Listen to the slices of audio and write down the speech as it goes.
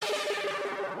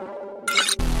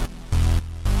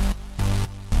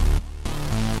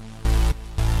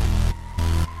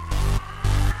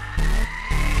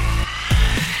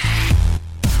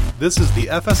This is the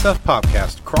FSF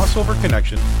Podcast Crossover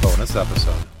Connection bonus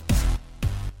episode.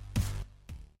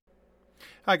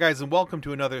 Hi guys, and welcome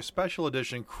to another special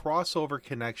edition Crossover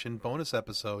Connection bonus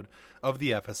episode of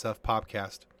the FSF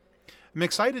Podcast. I'm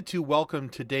excited to welcome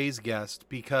today's guest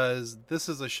because this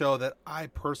is a show that I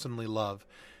personally love.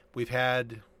 We've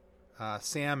had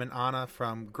Sam and Anna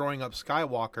from Growing Up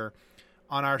Skywalker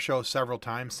on our show several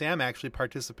times. Sam actually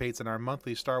participates in our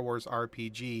monthly Star Wars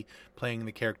RPG, playing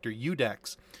the character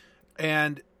Udex.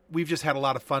 And we've just had a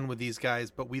lot of fun with these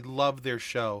guys, but we love their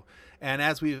show. And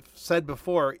as we've said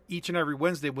before, each and every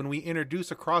Wednesday when we introduce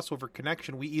a crossover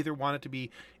connection, we either want it to be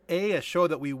a show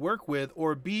that we work with,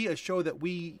 or B, a show that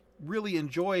we really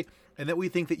enjoy and that we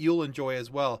think that you'll enjoy as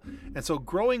well. And so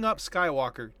Growing Up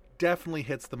Skywalker definitely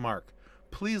hits the mark.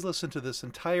 Please listen to this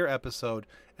entire episode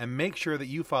and make sure that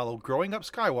you follow Growing Up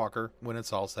Skywalker when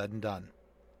it's all said and done.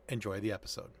 Enjoy the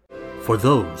episode. For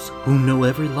those who know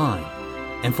every line,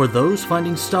 and for those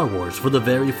finding Star Wars for the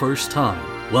very first time,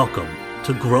 welcome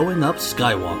to Growing Up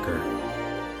Skywalker.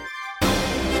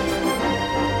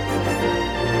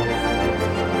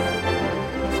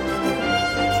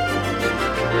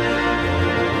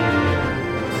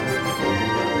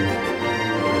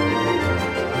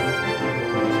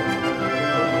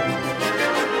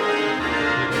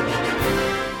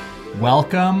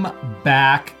 Welcome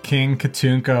back, King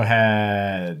Katunko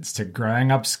heads, to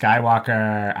Growing Up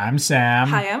Skywalker. I'm Sam.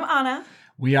 Hi, I'm Anna.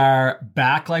 We are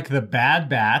back like the Bad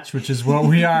Batch, which is what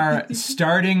we are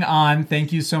starting on.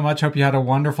 Thank you so much. Hope you had a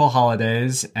wonderful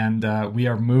holidays. And we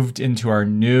are moved into our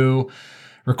new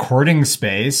recording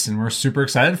space, and we're super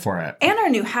excited for it. And our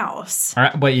new house. All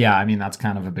right, but yeah, I mean, that's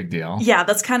kind of a big deal. Yeah,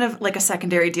 that's kind of like a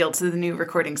secondary deal to the new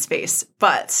recording space.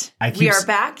 But we are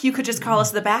back. You could just call us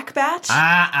the Back Batch.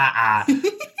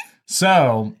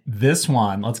 So this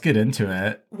one, let's get into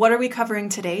it. What are we covering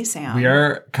today, Sam? We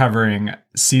are covering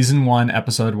Season 1,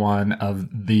 Episode 1 of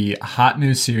the hot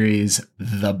new series,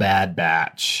 The Bad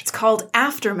Batch. It's called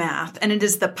Aftermath, and it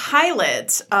is the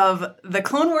pilot of the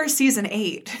Clone Wars Season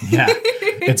 8. Yeah.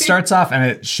 It starts off and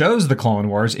it shows the Clone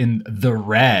Wars in the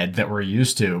red that we're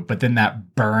used to, but then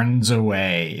that burns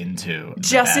away into the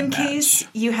Just Bad in Batch. case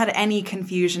you had any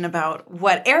confusion about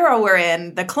what era we're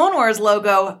in, the Clone Wars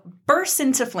logo bursts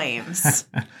into flames.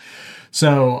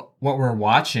 So what we're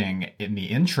watching in the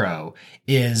intro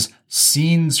is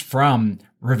scenes from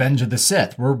Revenge of the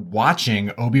Sith. We're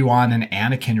watching Obi-Wan and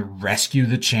Anakin rescue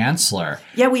the Chancellor.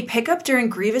 Yeah, we pick up during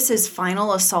Grievous's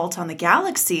final assault on the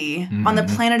galaxy on the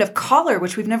planet of Collar,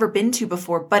 which we've never been to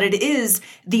before, but it is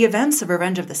the events of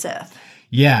Revenge of the Sith.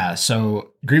 Yeah,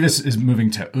 so Grievous is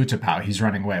moving to Utapau. He's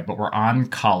running away, but we're on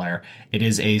Collar. It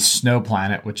is a snow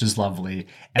planet, which is lovely.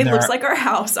 And It looks like our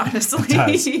house, honestly. It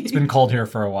does. It's been cold here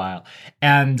for a while.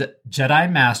 And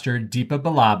Jedi Master Deepa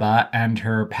Billaba and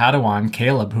her Padawan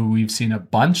Caleb, who we've seen a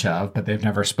bunch of, but they've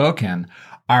never spoken,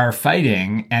 are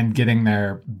fighting and getting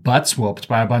their butts whooped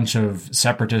by a bunch of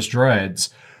separatist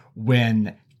droids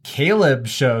when Caleb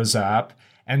shows up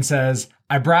and says,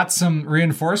 I brought some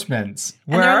reinforcements.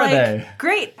 Where are they?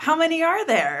 Great. How many are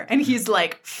there? And he's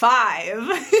like,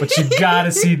 5. But you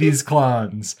gotta see these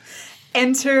clones.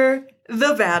 Enter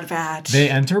the Bad Batch. They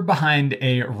enter behind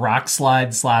a rock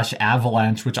slide /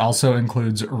 avalanche, which also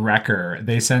includes Wrecker.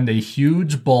 They send a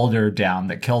huge boulder down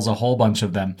that kills a whole bunch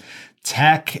of them.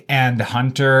 Tech and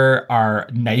Hunter are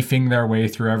knifing their way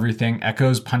through everything.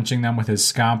 Echo's punching them with his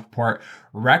scomp port.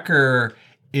 Wrecker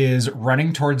is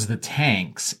running towards the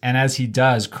tanks, and as he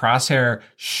does, Crosshair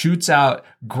shoots out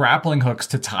grappling hooks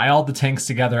to tie all the tanks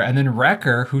together, and then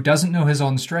Wrecker, who doesn't know his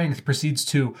own strength, proceeds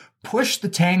to push the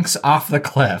tanks off the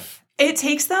cliff. It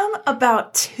takes them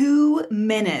about 2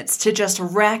 minutes to just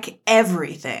wreck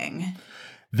everything.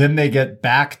 Then they get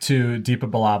back to Deepa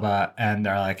Billaba, and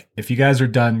they're like, if you guys are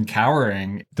done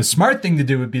cowering, the smart thing to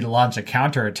do would be to launch a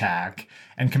counterattack.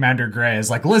 And Commander Gray is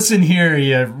like, listen here,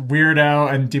 you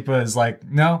weirdo. And Deepa is like,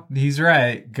 no, he's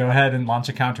right. Go ahead and launch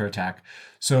a counterattack.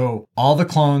 So all the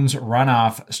clones run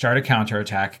off, start a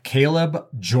counterattack. Caleb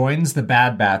joins the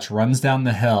Bad Batch, runs down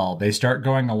the hill. They start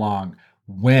going along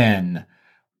when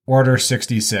Order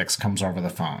 66 comes over the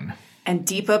phone. And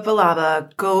Deepa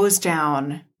Billaba goes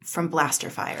down from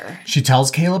blaster fire. She tells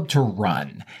Caleb to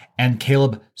run, and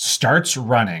Caleb starts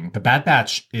running. The Bad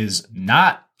Batch is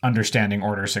not understanding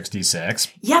Order 66.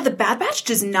 Yeah, the Bad Batch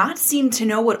does not seem to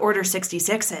know what Order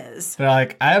 66 is. They're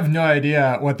like, I have no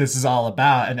idea what this is all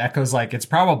about. And Echo's like, it's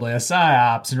probably a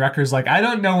psyops. And Wrecker's like, I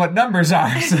don't know what numbers are.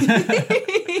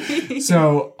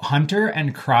 So Hunter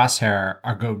and Crosshair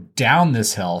go down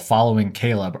this hill following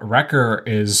Caleb. Wrecker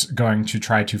is going to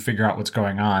try to figure out what's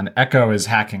going on. Echo is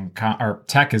hacking, or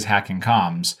Tech is hacking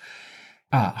comms.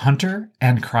 Hunter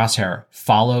and Crosshair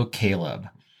follow Caleb.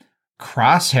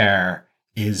 Crosshair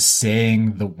is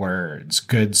saying the words,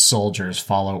 "Good soldiers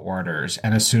follow orders."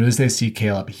 And as soon as they see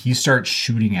Caleb, he starts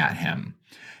shooting at him.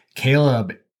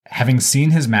 Caleb, having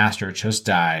seen his master just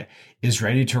die, is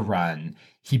ready to run.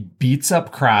 He beats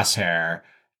up Crosshair.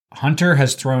 Hunter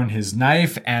has thrown his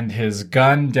knife and his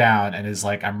gun down and is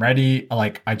like, "I'm ready.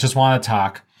 Like, I just want to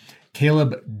talk."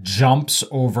 Caleb jumps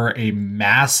over a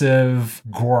massive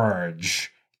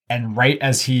gorge. And right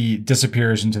as he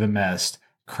disappears into the mist,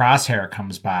 Crosshair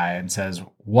comes by and says,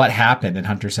 "What happened?" And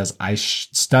Hunter says, "I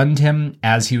stunned him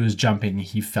as he was jumping.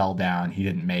 He fell down. He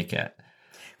didn't make it."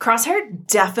 Crosshair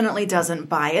definitely doesn't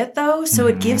buy it, though. So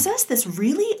it gives us this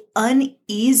really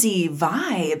uneasy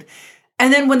vibe.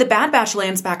 And then when the Bad Batch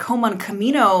lands back home on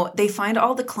Kamino, they find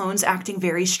all the clones acting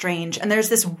very strange. And there's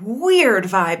this weird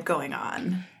vibe going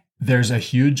on. There's a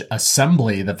huge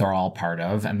assembly that they're all part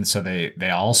of. And so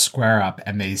they all square up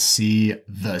and they see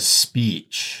the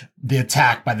speech. "The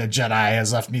attack by the Jedi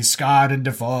has left me scarred and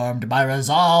deformed. My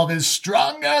resolve is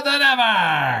stronger than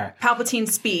ever."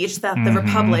 Palpatine's speech that the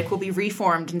Republic will be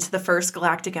reformed into the First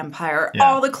Galactic Empire. Yeah.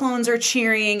 All the clones are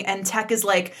cheering, and Tech is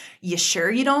like, "You sure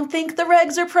you don't think the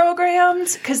regs are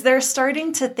programmed?" Because they're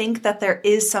starting to think that there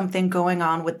is something going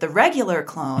on with the regular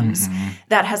clones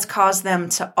that has caused them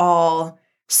to all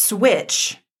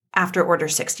switch after Order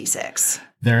 66.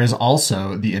 There is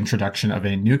also the introduction of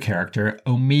a new character,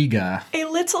 Omega. A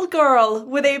little girl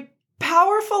with a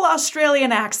powerful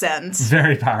Australian accent.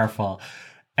 Very powerful.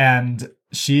 And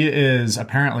she is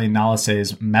apparently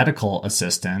Nalase's medical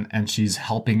assistant, and she's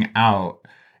helping out.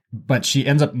 But she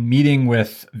ends up meeting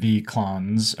with the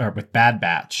clones, or with Bad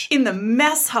Batch. In the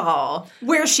mess hall,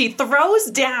 where she throws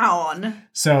down.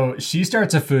 So she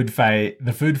starts a food fight.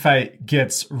 The food fight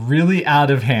gets really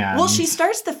out of hand. Well, she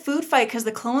starts the food fight because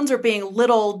the clones are being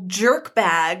little jerk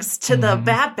bags to the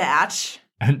Bad Batch.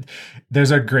 And there's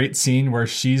a great scene where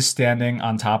she's standing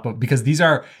on top of, because these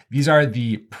are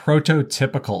the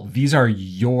prototypical, these are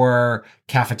your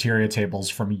cafeteria tables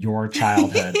from your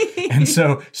childhood. And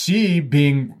so she,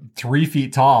 being 3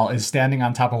 feet tall, is standing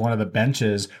on top of one of the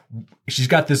benches. She's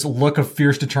got this look of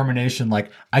fierce determination,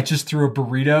 like, "I just threw a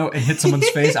burrito and hit someone's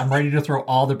face. I'm ready to throw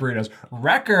all the burritos."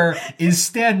 Wrecker is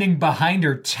standing behind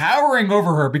her, towering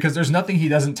over her, because there's nothing he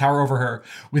doesn't tower over her,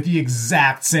 with the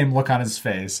exact same look on his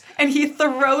face. And he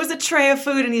throws a tray of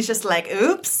food and he's just like,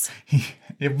 "Oops."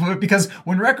 Because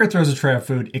when Wrecker throws a tray of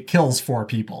food, it kills 4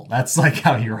 people. That's like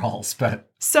how he rolls. But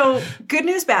so, good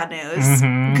news, bad news.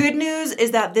 Good news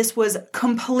is that this was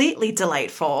completely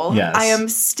delightful. Yes. I am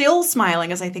still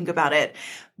smiling as I think about it.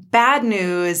 Bad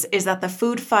news is that the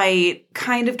food fight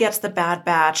kind of gets the Bad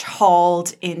Batch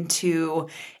hauled into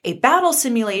a battle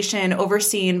simulation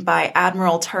overseen by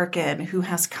Admiral Tarkin, who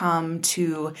has come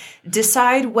to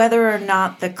decide whether or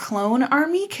not the clone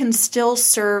army can still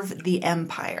serve the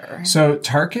Empire. So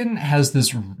Tarkin has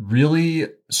this really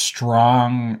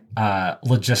strong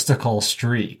logistical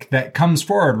streak that comes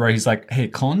forward where he's like, "Hey,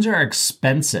 clones are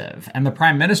expensive." And the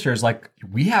Prime Minister is like,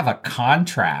 "We have a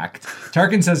contract."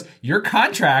 Tarkin says, "Your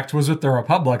contract was with the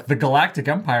Republic. The Galactic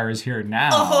Empire is here now."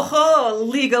 Oh,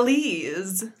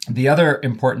 legalese. The other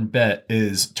important bit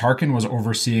is Tarkin was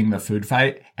overseeing the food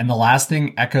fight, and the last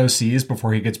thing Echo sees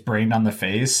before he gets brained on the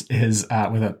face is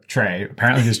with a tray.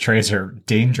 Apparently, these trays are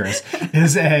dangerous.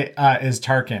 Is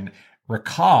Tarkin.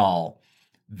 Recall,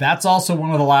 that's also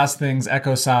one of the last things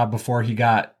Echo saw before he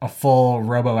got a full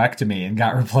roboectomy and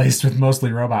got replaced with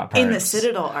mostly robot parts. In the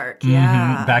Citadel arc,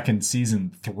 yeah. Back in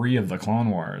season 3 of the Clone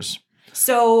Wars.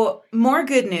 So, more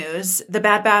good news. The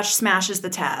Bad Batch smashes the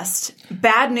test.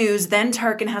 Bad news, then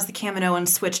Tarkin has the Kaminoans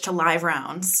switch to live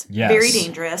rounds. Yes. Very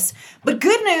dangerous. But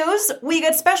good news, we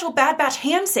get special Bad Batch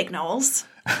hand signals.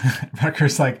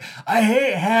 Rucker's like, "I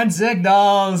hate hand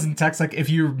signals." And Tech's like, "If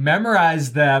you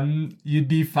memorize them, you'd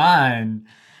be fine."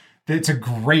 It's a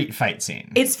great fight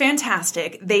scene. It's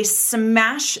fantastic. They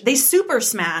super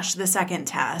smash the second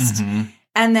test.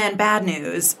 And then bad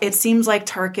news, it seems like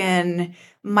Tarkin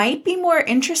might be more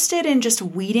interested in just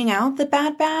weeding out the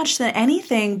Bad Batch than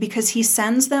anything, because he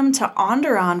sends them to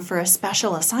Onderon for a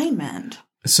special assignment.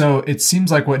 So it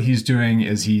seems like what he's doing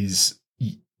is he's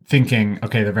thinking,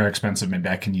 okay, they're very expensive. Maybe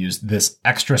I can use this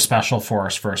extra special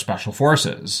force for special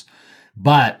forces.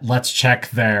 But let's check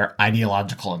their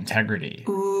ideological integrity.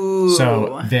 Ooh.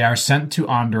 So they are sent to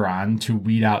Onderon to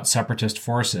weed out separatist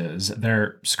forces.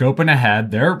 They're scoping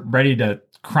ahead. They're ready to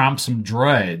cromp some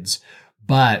droids.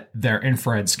 But their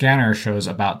infrared scanner shows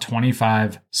about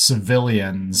 25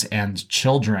 civilians and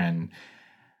children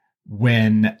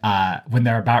when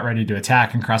they're about ready to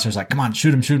attack. And Crosshair's like, "Come on,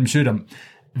 shoot him, shoot him, shoot him."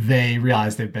 they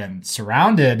realize they've been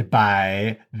surrounded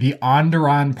by the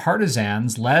Onderon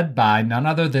partisans led by none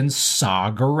other than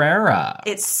Saw Gerrera.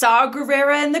 It's Saw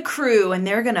Gerrera and the crew, and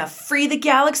they're going to free the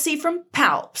galaxy from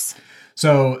Palps.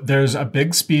 So there's a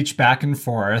big speech back and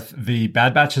forth. The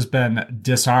Bad Batch has been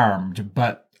disarmed,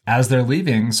 but as they're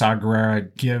leaving, Saw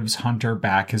Gerrera gives Hunter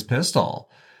back his pistol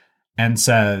and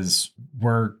says,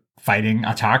 we're fighting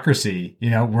autocracy. You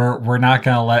know, we're not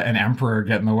going to let an emperor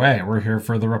get in the way. We're here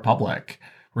for the Republic.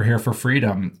 We're here for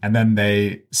freedom. And then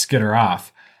they skitter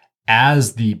off.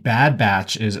 As the Bad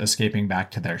Batch is escaping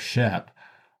back to their ship,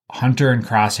 Hunter and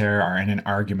Crosshair are in an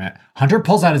argument. Hunter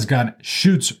pulls out his gun,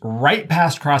 shoots right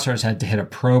past Crosshair's head to hit a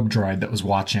probe droid that was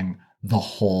watching the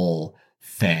whole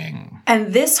thing.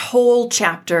 And this whole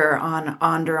chapter on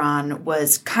Onderon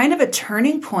was kind of a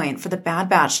turning point for the Bad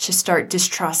Batch to start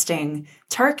distrusting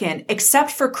Tarkin,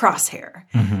 except for Crosshair,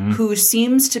 who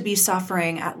seems to be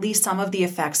suffering at least some of the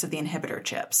effects of the inhibitor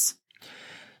chips.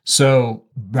 So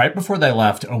right before they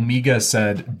left, Omega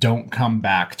said, don't come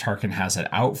back. Tarkin has it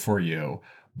out for you.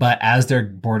 But as they're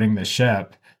boarding the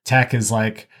ship, Tech is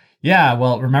like, yeah,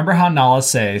 well, remember how Nala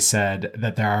Se said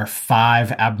that there are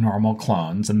 5 abnormal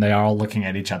clones, and they are all looking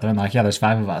at each other and like, yeah, there's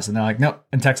 5 of us. And they're like, no.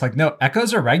 And Tech's like, no,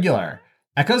 Echo's a regular.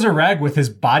 Echo's a reg with his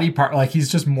body part. Like,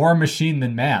 he's just more machine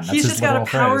than man. That's he's his just got a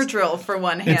power phrase. drill for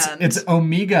one hand. It's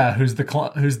Omega who's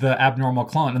the abnormal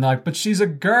clone. And they're like, but she's a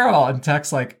girl. And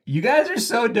Tech's like, you guys are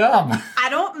so dumb. I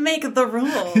don't make the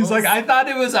rules. He's like, I thought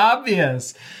it was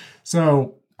obvious.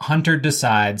 So Hunter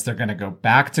decides they're going to go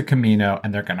back to Camino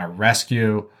and they're going to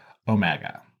rescue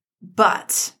Omega.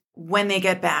 But when they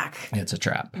get back, it's a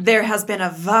trap. There has been a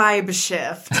vibe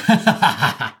shift.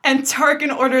 And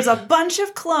Tarkin orders a bunch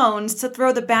of clones to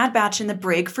throw the Bad Batch in the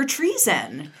brig for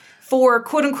treason, for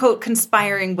quote-unquote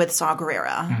conspiring with Saw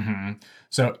Gerrera.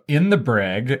 So in the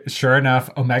brig, sure enough,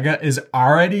 Omega is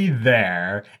already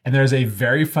there. And there's a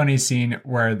very funny scene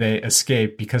where they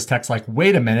escape because Tech's like,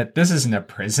 wait a minute, this isn't a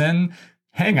prison.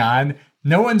 Hang on.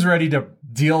 No one's ready to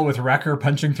deal with Wrecker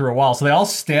punching through a wall. So they all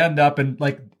stand up and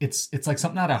like, it's like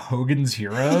something out of Hogan's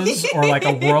Heroes or like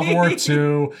a World War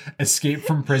II escape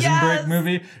from prison break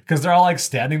movie. Cause they're all like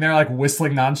standing there, like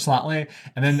whistling nonchalantly.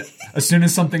 And then as soon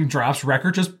as something drops,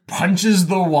 Wrecker just punches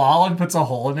the wall and puts a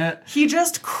hole in it. He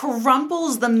just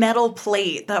crumples the metal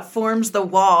plate that forms the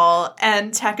wall.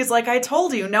 And Tech is like, I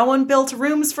told you, no one built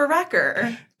rooms for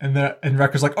Wrecker. And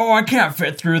Wrecker's like, oh, I can't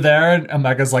fit through there. And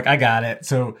Omega's like, I got it.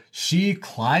 So she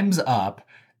climbs up.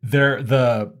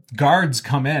 The guards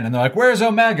come in and they're like, where's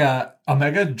Omega?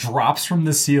 Omega drops from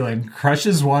the ceiling,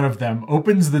 crushes one of them,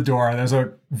 opens the door. There's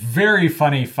a very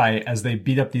funny fight as they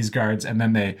beat up these guards and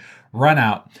then they run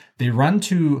out. They run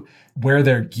to where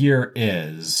their gear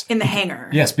is. In the hangar.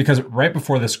 Yes, because right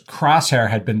before this, Crosshair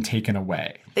had been taken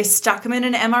away. They stuck him in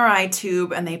an MRI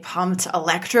tube and they pumped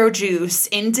electro juice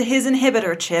into his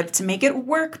inhibitor chip to make it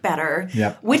work better,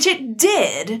 which it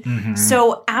did.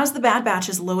 So as the Bad Batch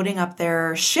is loading up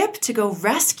their ship to go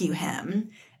rescue him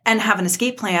and have an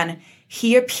escape plan,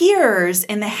 he appears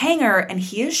in the hangar and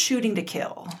he is shooting to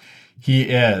kill. He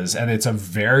is, and it's a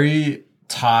very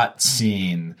taut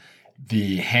scene.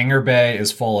 The hangar bay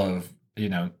is full of,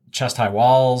 chest-high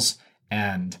walls,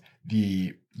 and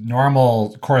the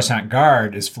normal Coruscant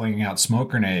guard is flinging out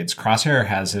smoke grenades. Crosshair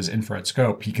has his infrared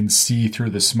scope. He can see through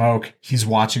the smoke. He's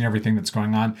watching everything that's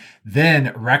going on.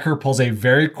 Then Wrecker pulls a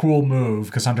very cool move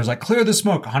because Hunter's like, clear the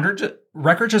smoke.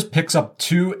 Wrecker just picks up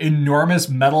 2 enormous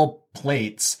metal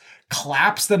plates,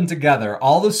 claps them together.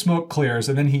 All the smoke clears,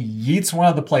 and then he yeets one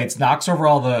of the plates, knocks over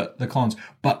all the clones,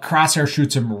 but Crosshair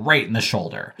shoots him right in the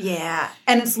shoulder. Yeah,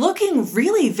 and it's looking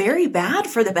really very bad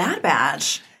for the Bad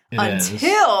Batch.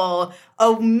 Until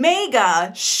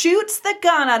Omega shoots the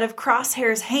gun out of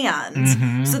Crosshair's hands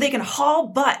so they can haul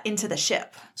butt into the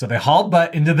ship. So they haul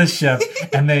butt into the ship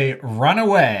and they run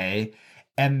away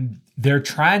and they're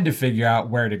trying to figure out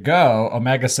where to go.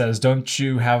 Omega says, don't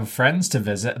you have friends to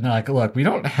visit? And they're like, look, we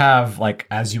don't have, like,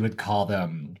 as you would call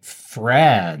them,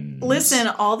 friends. Listen,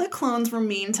 all the clones were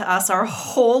mean to us our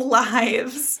whole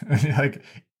lives.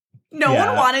 No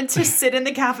one wanted to sit in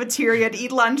the cafeteria and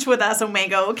eat lunch with us,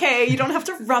 Omega, okay? You don't have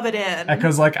to rub it in.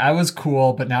 Echo's like, I was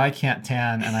cool, but now I can't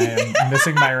tan, and I am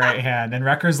missing my right hand. And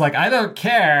Wrecker's like, I don't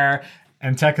care.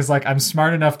 And Tech is like, I'm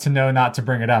smart enough to know not to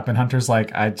bring it up. And Hunter's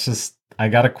like, I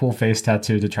got a cool face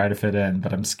tattoo to try to fit in,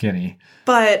 but I'm skinny.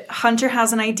 But Hunter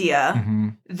has an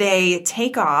idea. They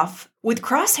take off, with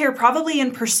Crosshair probably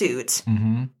in pursuit,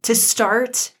 to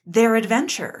start their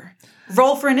adventure.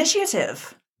 Roll for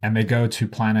initiative. And they go to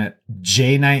planet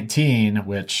J19,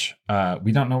 which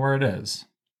we don't know where it is.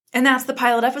 And that's the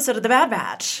pilot episode of The Bad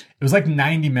Batch. It was like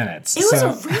 90 minutes. It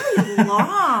was really long.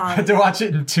 I had to watch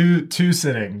it in two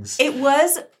sittings. It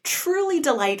was truly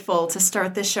delightful to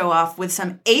start this show off with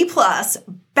some A-plus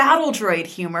battle droid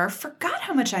humor. Forgot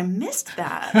how much I missed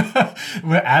that.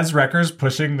 As Wrecker's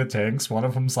pushing the tanks, one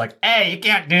of them's like, hey, you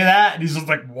can't do that. And he's just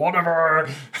like, whatever.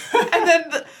 And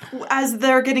then as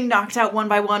they're getting knocked out one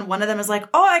by one of them is like,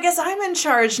 oh, I guess I'm in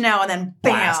charge now. And then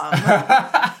bam.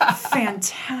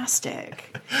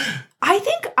 Fantastic. I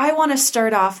think I want to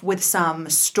start off with some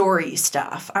story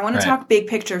stuff. I want to talk big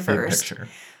picture first. Big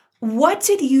picture. What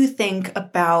did you think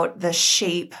about the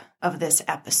shape of this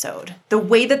episode? The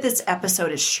way that this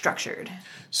episode is structured?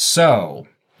 So,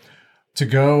 to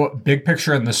go big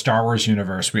picture in the Star Wars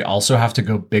universe, we also have to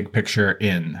go big picture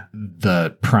in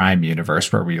the Prime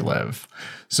universe where we live.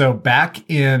 So, back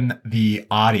in the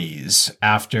oddies,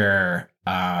 after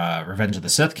Revenge of the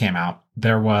Sith came out,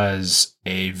 there was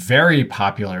a very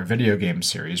popular video game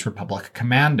series, Republic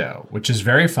Commando, which is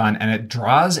very fun, and it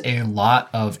draws a lot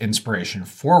of inspiration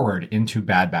forward into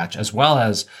Bad Batch, as well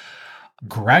as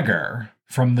Gregor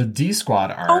from the D-Squad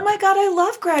arc. Oh my god, I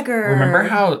love Gregor. Remember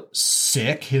how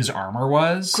sick his armor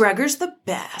was? Gregor's the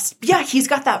best. Yeah, he's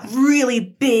got that really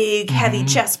big, heavy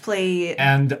chest plate.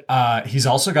 And he's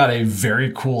also got a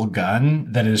very cool gun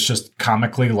that is just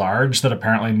comically large that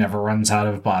apparently never runs out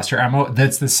of blaster ammo.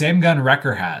 That's the same gun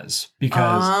Wrecker has.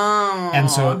 Because,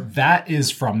 and so that is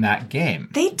from that game.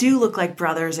 They do look like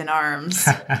brothers in arms.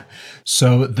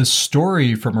 So the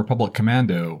story from Republic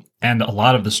Commando and a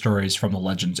lot of the stories from the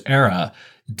Legends era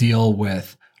deal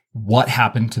with what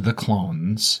happened to the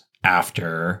clones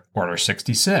after Order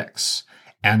 66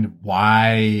 and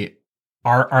why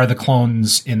are the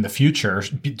clones in the future.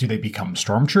 Do they become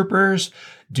stormtroopers?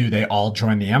 Do they all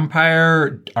join the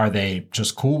Empire? Are they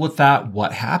just cool with that?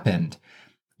 What happened?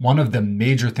 One of the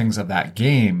major things of that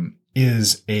game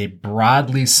is a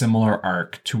broadly similar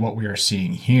arc to what we are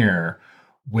seeing here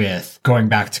with going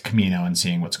back to Camino and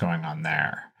seeing what's going on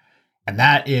there. And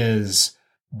that is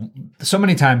so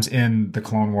many times in the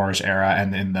Clone Wars era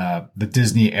and in the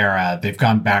Disney era, they've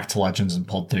gone back to Legends and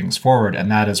pulled things forward.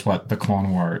 And that is what the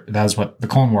Clone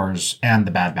Wars and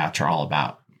the Bad Batch are all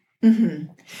about.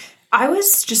 Mm-hmm. I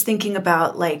was just thinking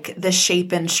about like the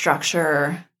shape and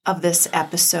structure of this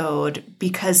episode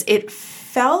because it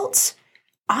felt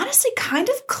honestly kind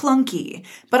of clunky,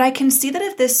 but I can see that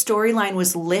if this storyline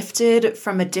was lifted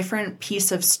from a different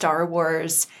piece of Star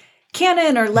Wars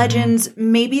canon or Legends,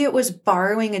 maybe it was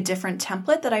borrowing a different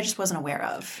template that I just wasn't aware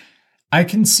of. I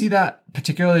can see that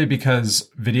particularly because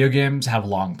video games have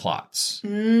long plots.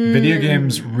 Video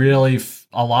games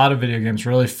a lot of video games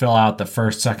really fill out the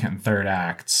first, second, and third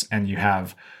acts, and you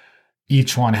have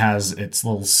each one has its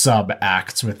little sub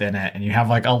acts within it, and you have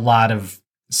like a lot of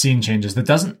scene changes that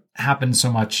doesn't happen so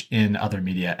much in other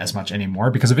media as much anymore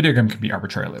because a video game can be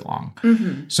arbitrarily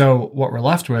long. So what we're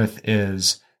left with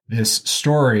is this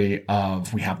story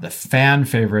of we have the fan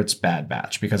favorites Bad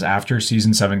Batch because after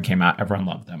season 7 came out, everyone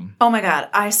loved them. Oh my God.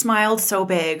 I smiled so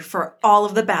big for all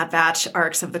of the Bad Batch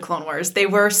arcs of the Clone Wars. They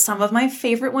were some of my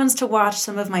favorite ones to watch,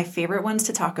 some of my favorite ones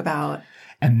to talk about.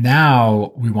 And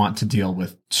now we want to deal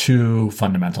with two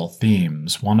fundamental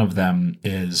themes. One of them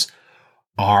is,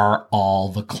 are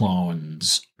all the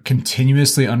clones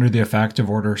continuously under the effect of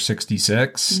Order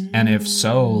 66? And if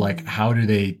so, like, how do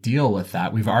they deal with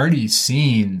that? We've already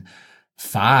seen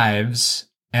Fives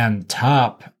and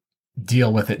Tup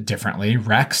deal with it differently.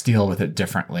 Rex deal with it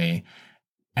differently.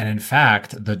 And in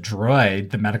fact, the droid,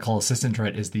 the medical assistant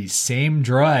droid, is the same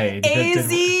droid. AZ,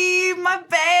 my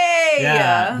bae!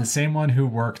 Yeah, the same one who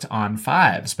worked on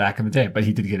Fives back in the day, but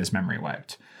he did get his memory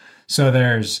wiped. So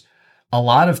there's a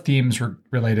lot of themes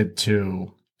related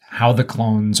to how the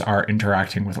clones are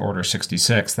interacting with Order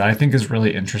 66 that I think is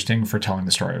really interesting for telling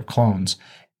the story of clones.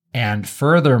 And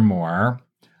furthermore,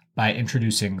 by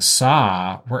introducing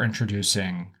Saw, we're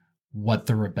introducing what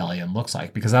the rebellion looks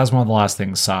like. Because that was one of the last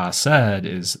things Saw said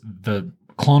is the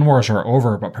Clone Wars are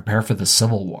over, but prepare for the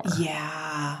Civil War.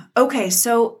 Yeah. Okay,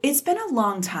 so it's been a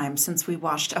long time since we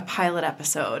watched a pilot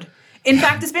episode. In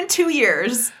fact, it's been 2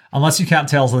 years. Unless you count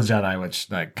Tales of the Jedi, which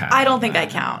like kind of... I don't think I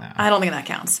count. I don't think that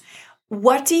counts.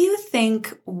 What do you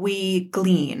think we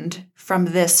gleaned from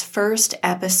this first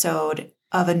episode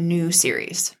of a new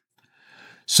series?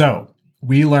 So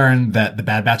we learned that the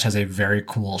Bad Batch has a very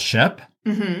cool ship.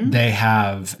 They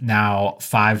have now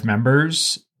 5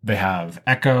 members. They have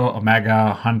Echo,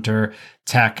 Omega, Hunter,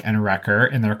 Tech, and Wrecker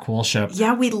in their cool ship.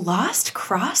 Yeah, we lost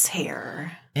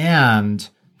Crosshair. And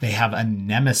they have a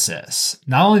nemesis.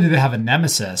 Not only do they have a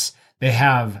nemesis, they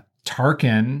have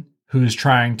Tarkin, who's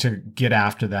trying to get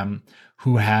after them,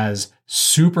 who has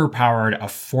superpowered a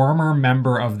former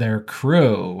member of their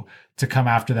crew to come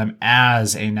after them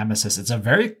as a nemesis. It's a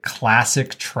very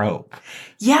classic trope.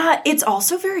 Yeah, it's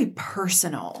also very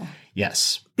personal.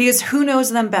 Yes. Because who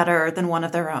knows them better than one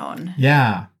of their own?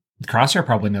 Yeah. Crosshair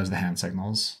probably knows the hand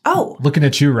signals. Oh. Looking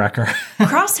at you, Wrecker.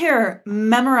 Crosshair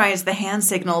memorized the hand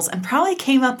signals and probably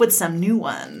came up with some new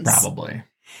ones. Probably.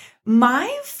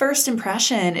 My first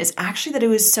impression is actually that it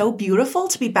was so beautiful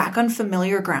to be back on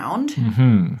familiar ground.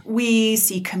 Mm-hmm. We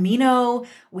see Camino,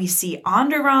 we see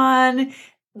Onderon,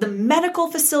 the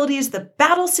medical facilities, the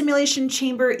battle simulation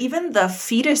chamber, even the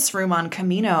fetus room on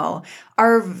Camino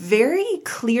are very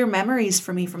clear memories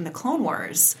for me from the Clone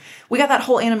Wars. We got that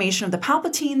whole animation of the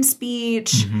Palpatine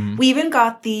speech. Mm-hmm. We even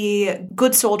got the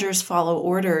Good Soldiers Follow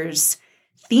Orders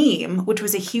theme, which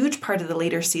was a huge part of the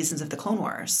later seasons of the Clone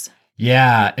Wars.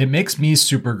 Yeah, it makes me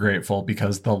super grateful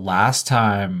because the last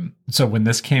time, so when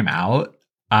this came out,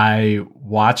 I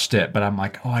watched it, but I'm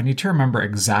like, oh, I need to remember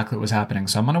exactly what was happening.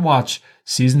 So I'm going to watch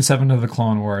season 7 of the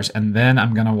Clone Wars, and then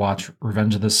I'm going to watch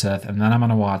Revenge of the Sith, and then I'm going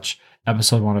to watch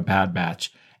episode 1 of Bad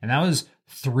Batch. And that was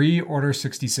 3 Order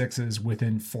 66s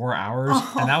within 4 hours.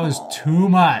 Oh. And that was too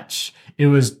much. It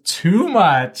was too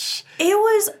much. It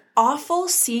was awful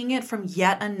seeing it from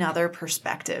yet another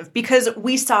perspective because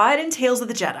we saw it in Tales of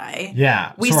the Jedi.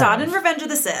 Yeah. We saw it in Revenge of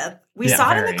the Sith. We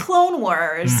saw it in the Clone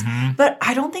Wars. Mm-hmm. But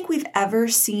I don't think we've ever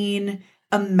seen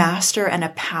a master and a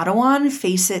Padawan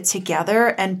face it together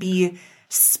and be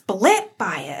split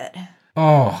by it.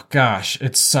 Oh, gosh.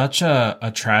 It's such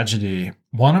a tragedy.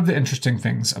 One of the interesting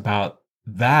things about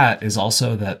that is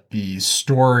also that the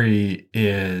story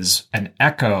is an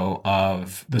echo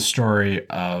of the story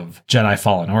of Jedi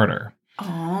Fallen Order,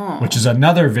 which is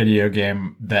another video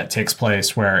game that takes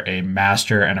place where a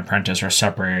master and apprentice are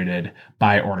separated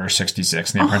by Order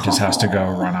 66, and the apprentice has to go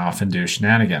run off and do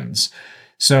shenanigans.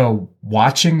 So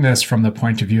watching this from the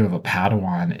point of view of a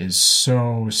Padawan is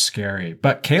so scary.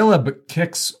 But Caleb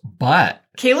kicks butt.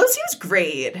 Caleb seems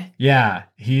great. Yeah,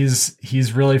 he's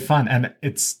really fun, and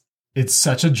it's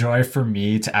such a joy for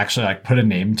me to actually like put a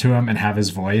name to him and have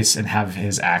his voice and have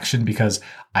his action because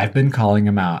I've been calling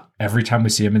him out every time we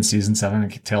see him in season 7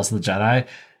 of Tales of the Jedi.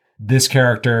 This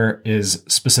character is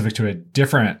specific to a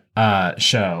different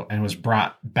show and was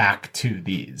brought back to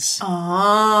these.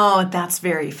 Oh, that's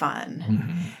very fun.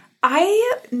 Mm-hmm.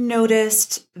 I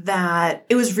noticed that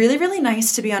it was really, really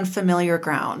nice to be on familiar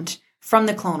ground from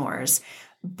the Clone Wars.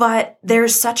 But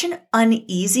there's such an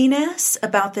uneasiness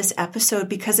about this episode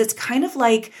because it's kind of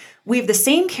like we have the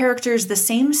same characters, the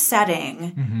same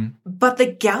setting, but the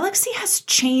galaxy has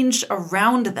changed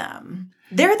around them.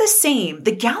 They're the same.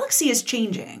 The galaxy is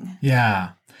changing.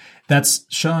 Yeah. That's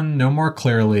shown no more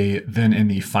clearly than in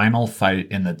the final fight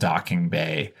in the docking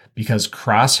bay because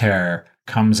Crosshair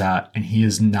comes out and he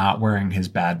is not wearing his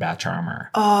Bad Batch armor.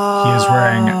 Oh. He is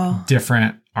wearing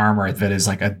different armor that is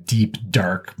like a deep,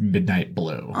 dark midnight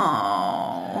blue.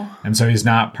 Oh. And so he's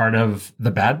not part of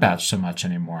the Bad Batch so much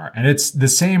anymore. And it's the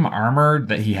same armor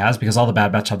that he has because all the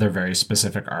Bad Batch have their very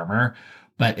specific armor,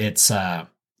 but it's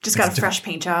just got a fresh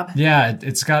paint job. Yeah,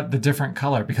 it's got the different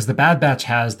color because the Bad Batch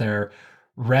has their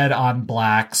red on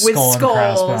black skull and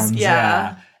crossbones.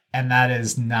 Yeah. And that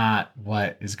is not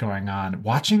what is going on.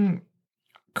 Watching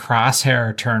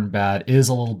Crosshair turn bad is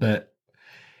a little bit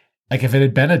like if it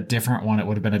had been a different one, it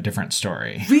would have been a different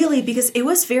story. Really? Because it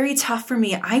was very tough for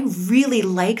me. I really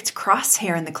liked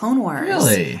Crosshair in the Clone Wars.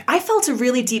 Really? I felt a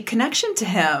really deep connection to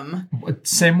him.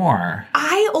 Say more.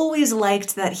 I always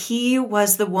liked that he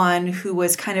was the one who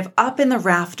was kind of up in the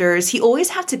rafters. He always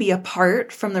had to be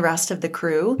apart from the rest of the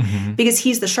crew because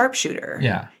he's the sharpshooter.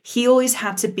 Yeah. He always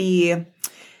had to be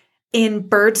in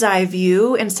bird's eye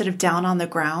view instead of down on the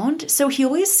ground. So he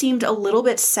always seemed a little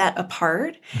bit set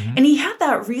apart. And he had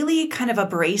that really kind of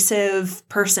abrasive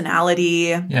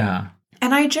personality. Yeah.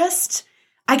 And I guess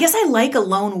I like a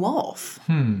lone wolf.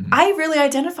 I really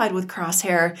identified with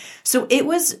Crosshair. So it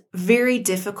was very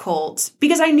difficult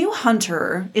because I knew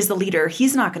Hunter is the leader.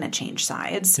 He's not going to change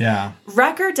sides. Yeah.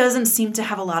 Wrecker doesn't seem to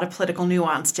have a lot of political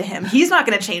nuance to him. He's not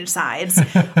going to change sides.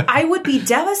 I would be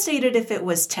devastated if it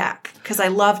was Tech because I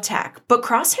love Tech. But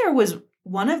Crosshair was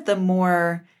one of the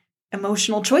more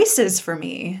emotional choices for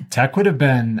me. Tech would have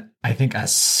been, I think, a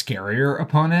scarier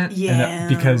opponent. Yeah.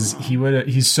 Because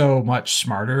he's so much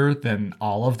smarter than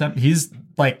all of them. He's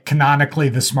like canonically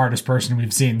the smartest person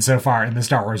we've seen so far in the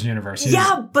Star Wars universe.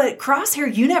 Yeah, but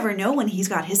Crosshair, you never know when he's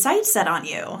got his sights set on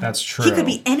you. That's true. He could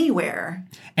be anywhere.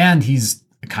 And he's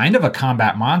kind of a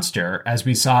combat monster, as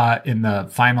we saw in the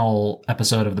final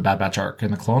episode of the Bad Batch arc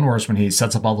in the Clone Wars when he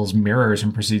sets up all those mirrors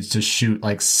and proceeds to shoot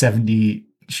like 70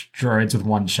 droids with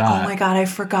one shot. Oh my God, I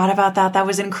forgot about that. That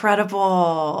was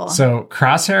incredible. So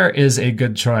Crosshair is a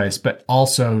good choice, but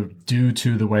also due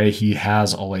to the way he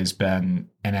has always been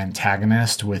an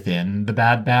antagonist within the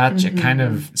Bad Batch, it kind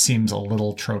of seems a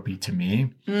little tropey to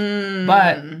me.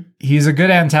 But he's a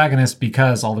good antagonist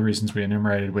because all the reasons we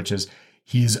enumerated, which is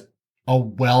he's a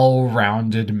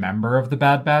well-rounded member of the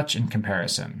Bad Batch in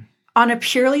comparison. On a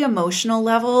purely emotional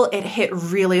level, it hit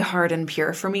really hard and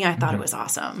pure for me. I thought it was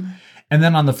awesome. And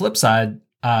then on the flip side,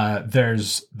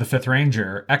 there's the Fifth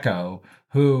Ranger, Echo,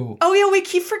 who... Oh, yeah, we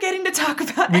keep forgetting to talk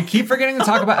about We keep forgetting to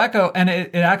talk about Echo, and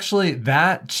it actually,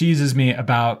 that cheeses me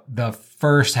about the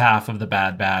first half of the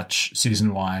Bad Batch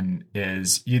Season 1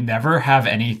 is you never have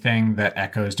anything that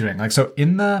Echo is doing. Like, so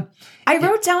in the... I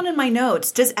wrote down in my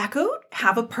notes, does Echo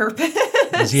have a purpose?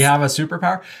 Does he have a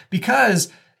superpower?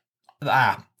 Because...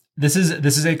 This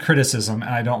is a criticism,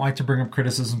 and I don't like to bring up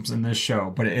criticisms in this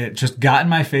show, but it just got in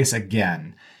my face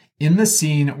again. In the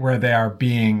scene where they are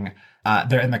being,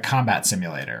 they're in the combat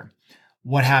simulator,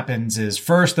 what happens is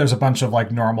first there's a bunch of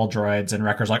like normal droids, and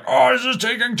Wrecker's like, oh, this is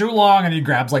taking too long, and he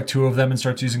grabs like 2 of them and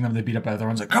starts using them to beat up other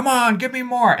ones, like, come on, give me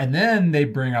more. And then they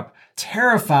bring up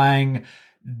terrifying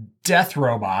death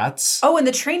robots. Oh, and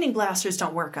the training blasters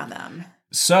don't work on them.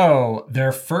 So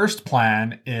their first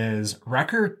plan is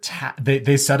Wrecker.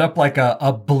 They set up like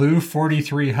a blue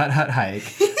 43 hut hike.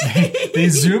 They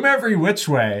zoom every which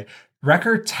way.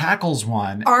 Wrecker tackles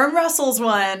one, arm wrestles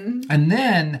one, and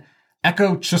then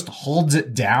Echo just holds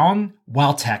it down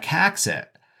while Tech hacks it.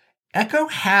 Echo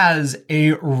has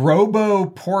a robo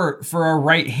port for a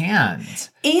right hand.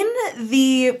 In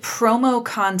the promo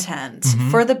content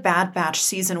for the Bad Batch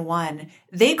Season 1,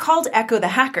 they called Echo the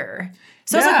hacker.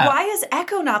 So I was like, why is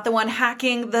Echo not the one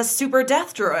hacking the super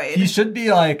death droid? He should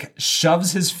be like,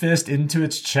 shoves his fist into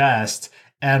its chest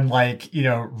and like, you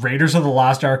know, Raiders of the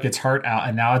Lost Ark its heart out,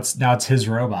 and now it's his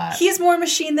robot. He's more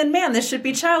machine than man. This should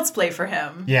be child's play for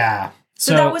him. Yeah.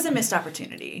 So that was a missed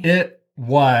opportunity. It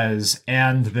was,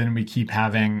 and then we keep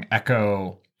having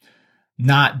Echo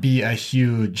not be a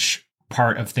huge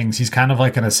part of things. He's kind of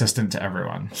like an assistant to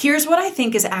everyone. Here's what I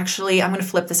think is actually, I'm going to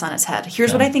flip this on its head.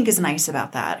 Here's what I think is nice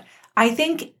about that. I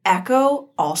think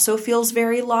Echo also feels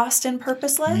very lost and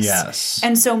purposeless. Yes.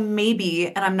 And so maybe,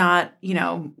 and I'm not,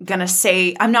 gonna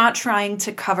say, I'm not trying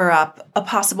to cover up a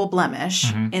possible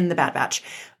blemish in the Bad Batch,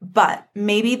 but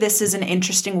maybe this is an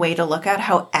interesting way to look at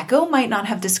how Echo might not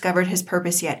have discovered his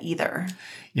purpose yet either.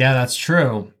 Yeah, that's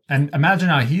true. And imagine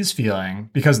how he's feeling,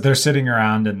 because they're sitting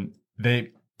around and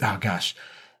the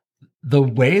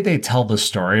way they tell the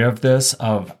story of this,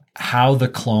 of how the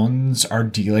clones are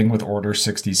dealing with Order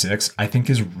 66, I think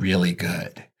is really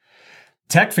good.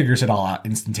 Tech figures it all out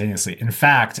instantaneously. In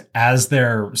fact, as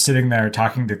they're sitting there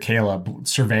talking to Caleb,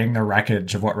 surveying the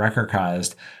wreckage of what Wrecker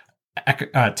caused,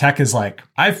 Tech is like,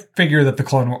 I figure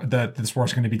that this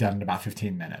war's going to be done in about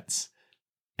 15 minutes.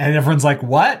 And everyone's like,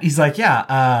 what? He's like,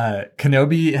 yeah,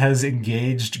 Kenobi has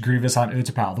engaged Grievous on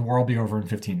Utapau. The war will be over in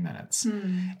 15 minutes.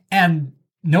 And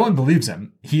no one believes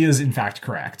him. He is, in fact,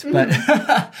 correct.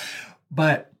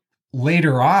 But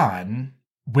later on,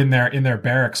 when they're in their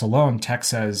barracks alone, Tech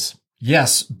says,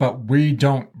 yes, but we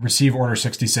don't receive Order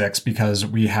 66 because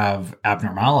we have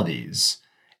abnormalities.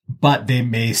 But they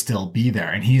may still be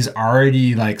there. And he's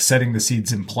already like setting the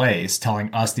seeds in place,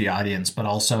 telling us, the audience, but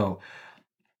also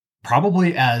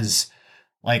probably as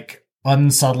like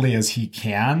unsubtly as he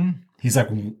can. He's like,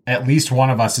 at least one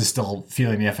of us is still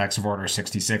feeling the effects of Order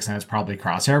 66, and it's probably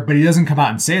Crosshair. But he doesn't come out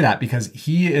and say that because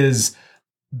he is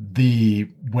the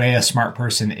way a smart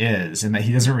person is, and that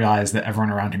he doesn't realize that everyone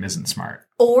around him isn't smart.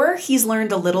 Or he's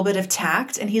learned a little bit of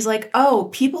tact, and he's like, oh,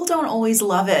 people don't always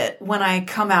love it when I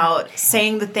come out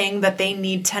saying the thing that they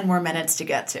need 10 more minutes to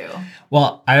get to.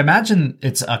 Well, I imagine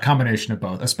it's a combination of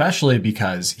both, especially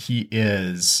because he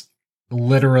is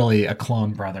literally a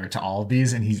clone brother to all of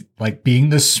these, and he's like, being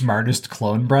the smartest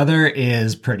clone brother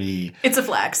is pretty... It's a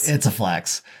flex. It's a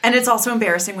flex. And it's also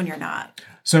embarrassing when you're not.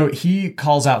 So he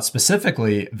calls out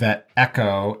specifically that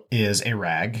Echo is a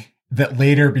reg that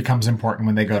later becomes important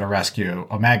when they go to rescue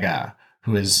Omega,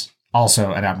 who is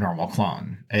also an abnormal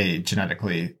clone, a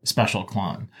genetically special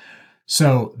clone.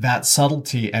 So that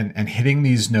subtlety and hitting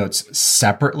these notes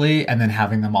separately and then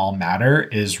having them all matter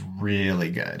is really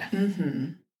good.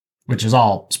 Mm-hmm. Which is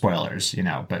all spoilers,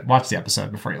 but watch the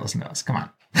episode before you listen to us. Come on.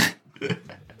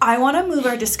 I want to move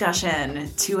our discussion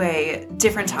to a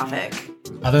different topic.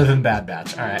 Other than Bad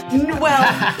Batch. All right. Well,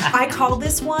 I call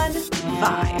this one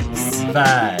Vibes.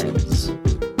 Vibes.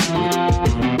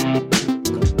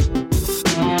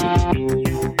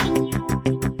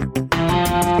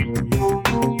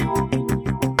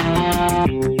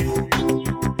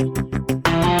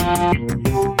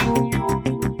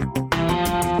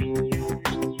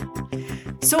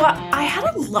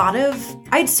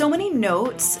 I had so many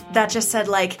notes that just said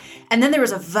like, and then there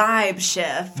was a vibe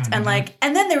shift and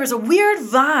then there was a weird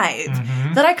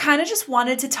vibe that I kind of just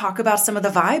wanted to talk about some of the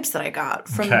vibes that I got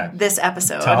from this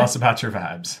episode. Tell us about your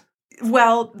vibes.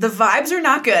 Well, the vibes are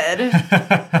not good.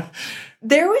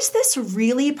 There was this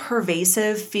really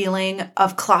pervasive feeling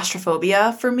of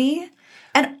claustrophobia for me,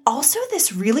 and also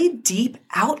this really deep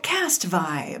outcast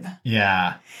vibe.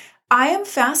 Yeah. I am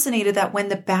fascinated that when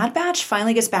the Bad Batch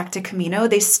finally gets back to Camino,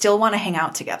 they still want to hang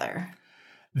out together.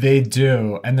 They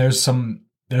do. And there's some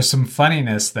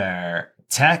funniness there.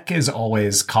 Tech is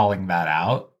always calling that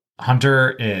out.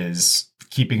 Hunter is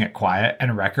keeping it quiet,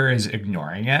 and Wrecker is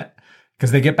ignoring it.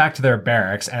 Because they get back to their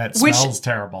barracks and it smells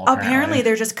terrible. Apparently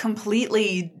they're just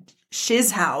completely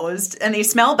shiz-housed and they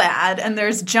smell bad and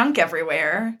there's junk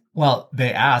everywhere. Well,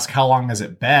 they ask, how long has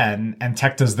it been? And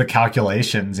Tech does the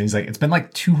calculations. And he's like, it's been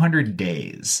like 200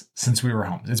 days since we were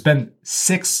home. It's been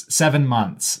 6-7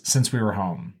 months since we were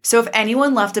home. So if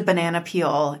anyone left a banana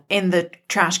peel in the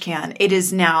trash can, it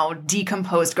is now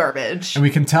decomposed garbage. And we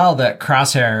can tell that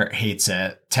Crosshair hates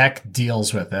it. Tech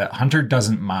deals with it. Hunter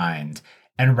doesn't mind.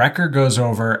 And Wrecker goes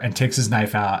over and takes his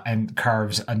knife out and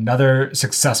carves another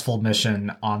successful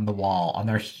mission on the wall, on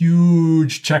their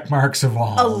huge check marks of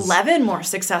walls. 11 more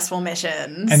successful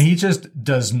missions. And he just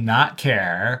does not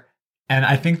care. And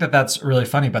I think that that's really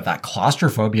funny, but that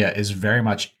claustrophobia is very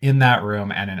much in that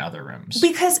room and in other rooms.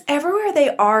 Because everywhere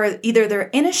they are, either they're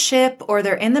in a ship or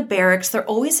they're in the barracks, they're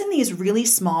always in these really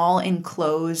small,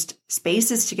 enclosed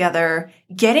spaces together,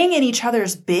 getting in each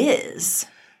other's biz.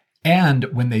 And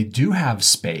when they do have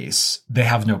space, they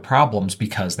have no problems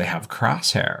because they have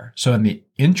Crosshair. So in the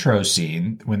intro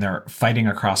scene, when they're fighting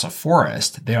across a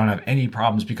forest, they don't have any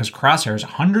problems because Crosshair is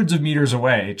hundreds of meters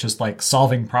away, just like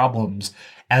solving problems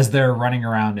as they're running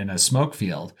around in a smoke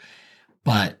field.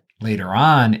 But later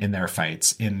on in their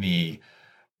fights, in the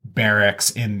barracks,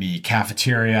 in the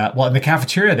cafeteria, well, in the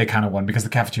cafeteria, they kind of won because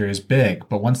the cafeteria is big.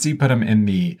 But once you put them in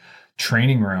the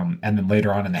training room and then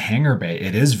later on in the hangar bay,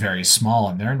 it is very small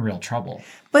and they're in real trouble.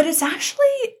 But it's actually,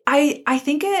 I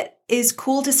think it is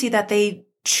cool to see that they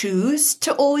choose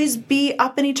to always be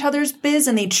up in each other's biz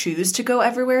and they choose to go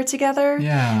everywhere together.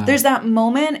 Yeah. There's that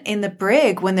moment in the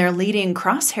brig when they're leading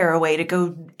Crosshair away to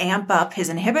go amp up his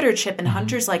inhibitor chip and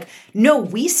Hunter's like, no,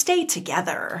 we stay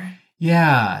together.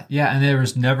 Yeah. Yeah. And there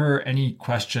was never any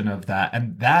question of that.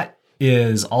 And that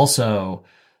is also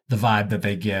the vibe that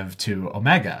they give to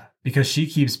Omega. Because she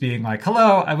keeps being like,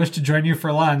 hello, I wish to join you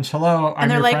for lunch. Hello,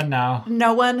 I'm your friend now.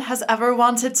 No one has ever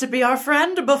wanted to be our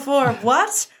friend before.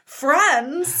 What?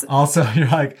 Friends? Also, you're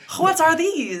like, what are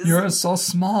these? You're so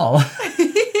small.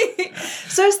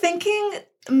 So I was thinking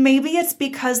maybe it's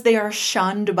because they are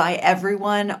shunned by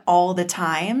everyone all the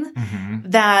time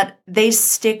that they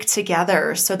stick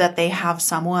together so that they have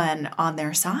someone on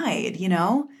their side, you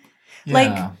know? Yeah.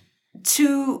 Like,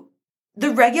 to the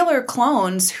regular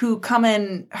clones who come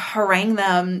and harangue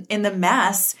them in the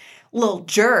mess, little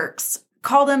jerks,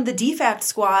 call them the defect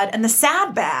squad and the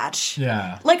sad batch.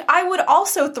 Yeah. Like, I would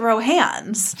also throw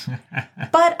hands.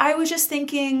 But I was just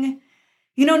thinking,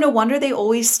 you know, no wonder they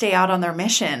always stay out on their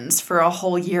missions for a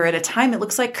whole year at a time. It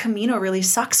looks like Camino really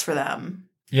sucks for them.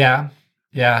 Yeah.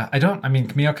 Yeah. I mean,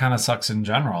 Camino kind of sucks in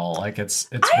general. Like, it's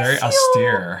very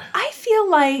austere. I feel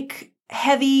like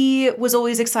Heavy was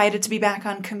always excited to be back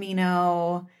on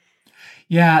Camino.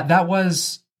 Yeah,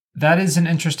 that is an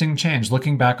interesting change.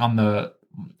 Looking back on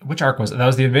which arc was it? That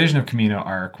was the Invasion of Camino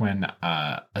arc when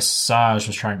Asajj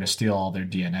was trying to steal all their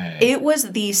DNA. It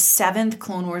was the 7th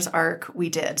Clone Wars arc we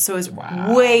did, so it was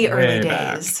way early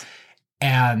days.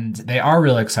 And they are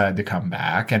really excited to come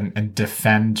back and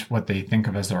defend what they think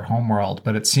of as their homeworld,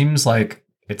 but it seems like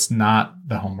it's not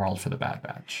the homeworld for the Bad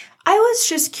Batch. I was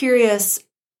just curious,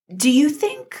 do you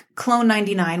think Clone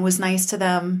 99 was nice to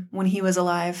them when he was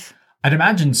alive? I'd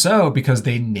imagine so, because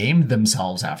they named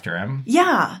themselves after him.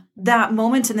 Yeah. That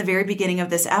moment in the very beginning of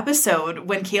this episode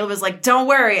when Caleb was like, don't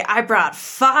worry, I brought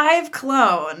 5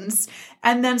 clones.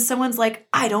 And then someone's like,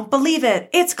 I don't believe it.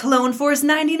 It's Clone Force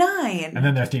 99. And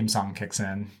then their theme song kicks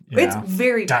in. It's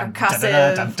very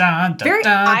percussive. Very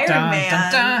Iron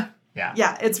Man. Yeah.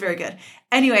 Yeah, it's very good.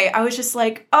 Anyway, I was just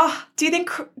like, oh, do you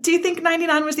think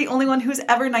 99 was the only one who's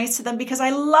ever nice to them? Because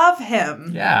I love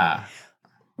him. Yeah.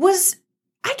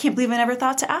 I can't believe I never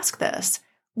thought to ask this.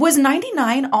 Was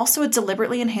 99 also a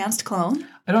deliberately enhanced clone?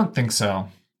 I don't think so.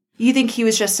 You think he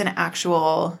was just an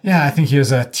actual... Yeah, I think he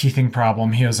was a teething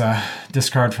problem. He was a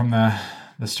discard from the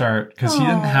start. Because he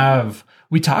didn't have...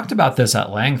 We talked about this at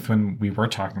length when we were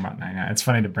talking about 99. It's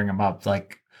funny to bring him up,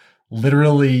 like,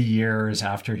 literally years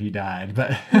after he died.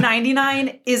 But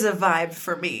 99 is a vibe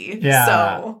for me. Yeah.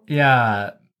 So.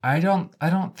 Yeah. I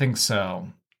don't think so.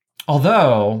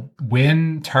 Although,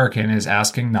 when Tarkin is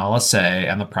asking Nala Se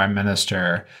and the Prime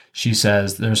Minister, she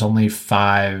says there's only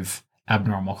 5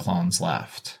 abnormal clones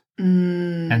left.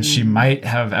 And she might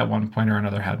have, at one point or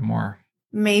another, had more.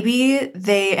 Maybe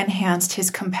they enhanced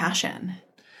his compassion.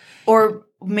 Or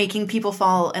making people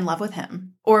fall in love with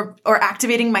him. Or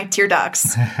activating my tear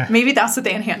ducts. Maybe that's what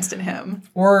they enhanced in him.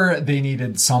 Or they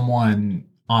needed someone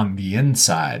on the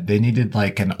inside. They needed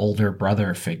like an older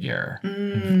brother figure,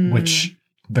 which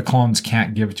the clones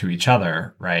can't give to each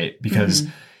other, right? Because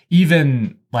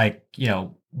even like,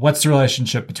 what's the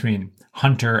relationship between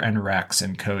Hunter and Rex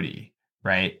and Cody,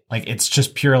 right? Like it's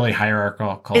just purely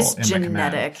hierarchical. It's in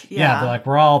genetic. The yeah, they're like,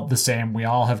 we're all the same. We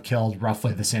all have killed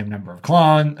roughly the same number of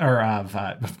clones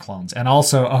and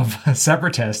also of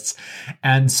separatists.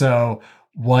 And so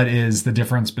what is the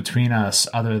difference between us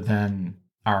other than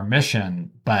our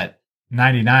mission? But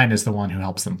 99 is the one who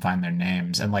helps them find their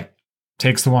names and like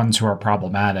takes the ones who are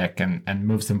problematic and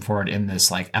moves them forward in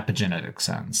this like epigenetic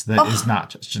sense that is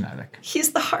not just genetic.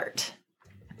 He's the heart.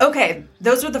 Okay,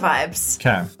 those were the vibes.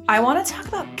 Okay. I want to talk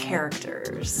about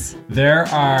characters. There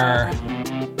are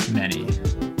many.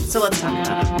 So let's talk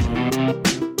about them.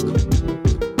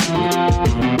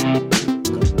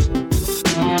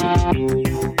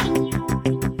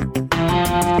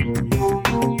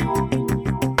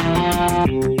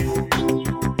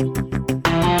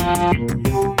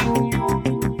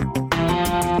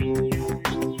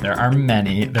 There are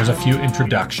many. There's a few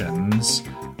introductions.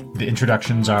 The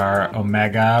introductions are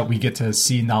Omega. We get to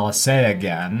see Nala Se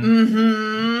again.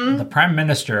 Mm-hmm. The Prime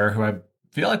Minister, who I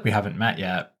feel like we haven't met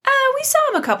yet. We saw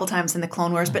him a couple times in the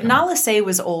Clone Wars, but Nala Se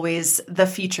was always the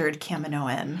featured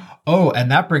Kaminoan. Oh,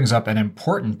 and that brings up an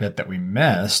important bit that we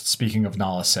missed, speaking of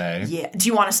Nala Se. Yeah. Do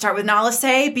you want to start with Nala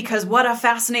Se? Because what a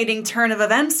fascinating turn of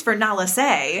events for Nala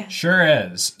Se. Sure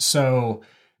is. So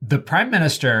the Prime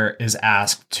Minister is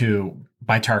asked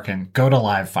by Tarkin, go to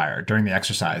live fire during the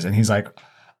exercise. And he's like,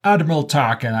 Admiral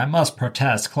Tarkin, I must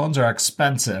protest. Clones are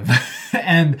expensive.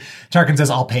 And Tarkin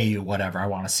says, I'll pay you whatever. I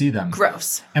want to see them.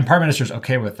 Gross. And Prime Minister's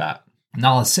okay with that.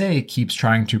 Nala Se keeps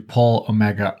trying to pull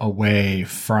Omega away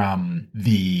from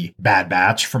the Bad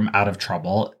Batch, from Out of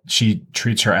Trouble. She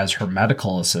treats her as her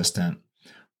medical assistant.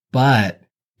 But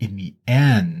in the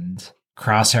end,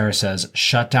 Crosshair says,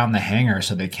 shut down the hangar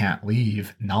so they can't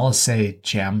leave. Nala Se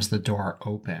jams the door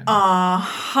open.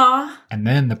 Uh-huh. And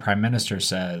then the Prime Minister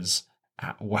says,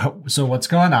 so what's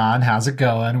going on? How's it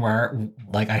going?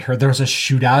 I heard there was a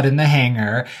shootout in the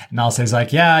hangar. And Nala Se's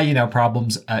like, yeah,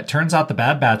 problems. It turns out the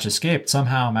Bad Batch escaped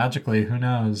somehow, magically. Who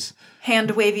knows?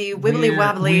 Hand wavy, wibbly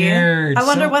wobbly. Weird. I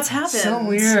wonder what's happened. So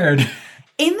weird.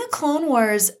 In the Clone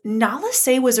Wars, Nala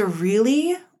Se was a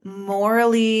really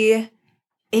morally,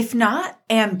 if not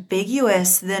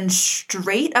ambiguous, then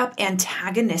straight up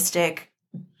antagonistic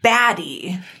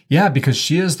baddie. Yeah, because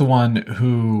she is the one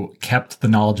who kept the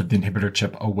knowledge of the inhibitor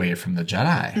chip away from the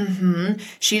Jedi. Mm-hmm.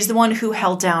 She's the one who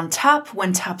held down Tup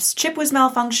when Tup's chip was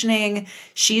malfunctioning.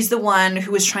 She's the one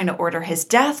who was trying to order his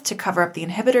death to cover up the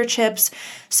inhibitor chips.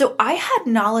 So I had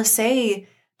Nala Se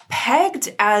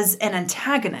pegged as an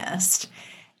antagonist.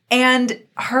 And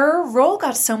her role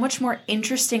got so much more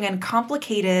interesting and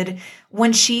complicated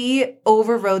when she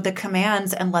overrode the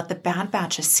commands and let the Bad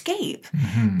Batch escape.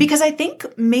 Mm-hmm. Because I think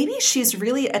maybe she's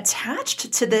really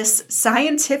attached to this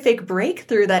scientific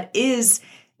breakthrough that is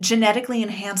genetically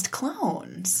enhanced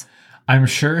clones. I'm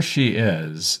sure she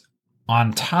is.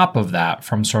 On top of that,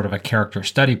 from sort of a character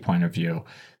study point of view,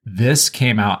 this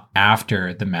came out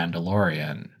after The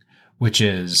Mandalorian, which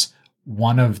is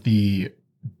one of the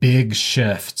big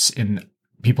shifts in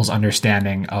people's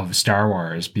understanding of Star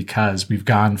Wars, because we've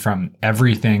gone from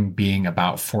everything being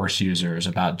about Force users,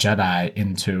 about Jedi,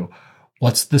 into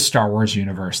what's the Star Wars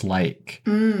universe like?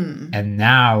 And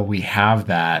now we have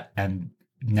that, and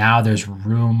now there's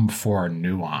room for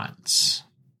nuance,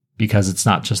 because it's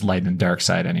not just light and dark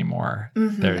side anymore.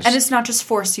 Mm-hmm. And it's not just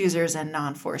Force users and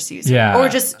non-Force users. Yeah. Or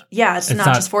just, it's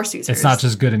not just Force users. It's not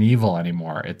just good and evil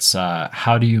anymore. It's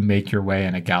how do you make your way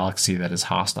in a galaxy that is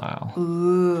hostile?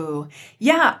 Ooh.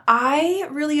 Yeah, I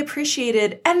really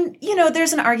appreciated, and,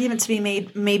 there's an argument to be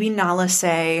made, maybe Nala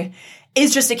Se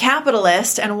is just a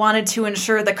capitalist and wanted to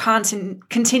ensure the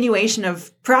continuation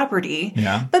of property.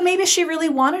 Yeah. But maybe she really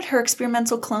wanted her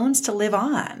experimental clones to live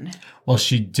on. Well,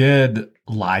 she did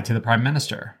lie to the Prime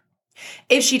Minister.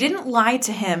 If she didn't lie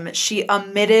to him, she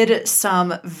omitted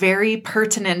some very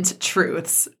pertinent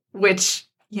truths, which,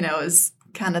 is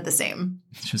kind of the same.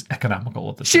 She was economical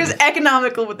with the truth. She was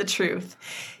economical with the truth.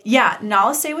 Yeah,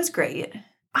 Nala Se was great.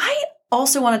 I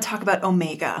also want to talk about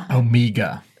Omega.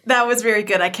 Omega. That was very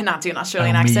good. I cannot do an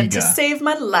Australian accent to save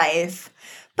my life.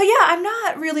 But yeah, I'm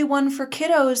not really one for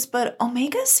kiddos, but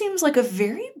Omega seems like a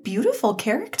very beautiful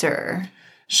character.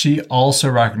 She also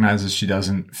recognizes she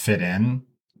doesn't fit in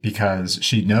because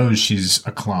she knows she's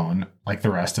a clone like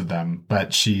the rest of them,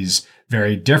 but she's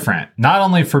very different. Not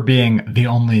only for being the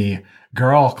only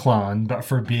girl clone, but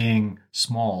for being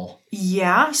small.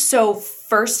 Yeah, so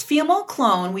first female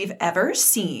clone we've ever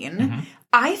seen. Mm-hmm.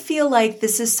 I feel like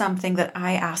this is something that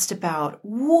I asked about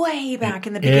way back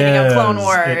in the beginning of Clone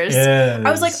Wars.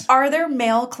 I was like, are there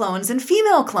male clones and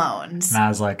female clones? And I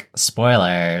was like,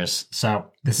 spoilers.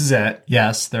 So this is it.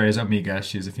 Yes, there is Omega.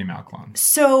 She's a female clone.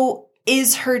 So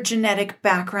is her genetic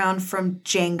background from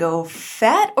Jango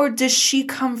Fett, or does she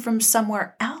come from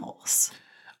somewhere else?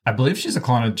 I believe she's a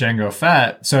clone of Jango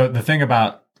Fett. So the thing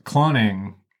about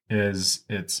cloning is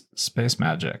it's space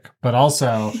magic, but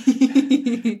also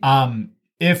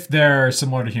if they're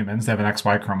similar to humans, they have an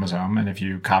XY chromosome, and if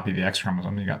you copy the X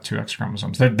chromosome, you got two X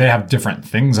chromosomes. They have different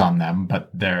things on them, but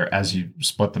they're as you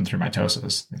split them through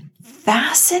mitosis.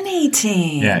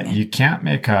 Fascinating. Yeah, you can't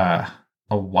make a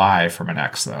Y from an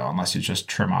X though, unless you just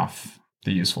trim off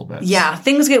the useful bits. Yeah,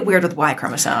 things get weird with Y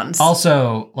chromosomes.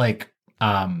 Also, like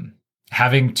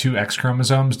having two X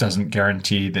chromosomes doesn't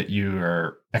guarantee that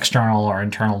your external or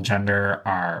internal gender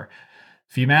are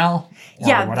female.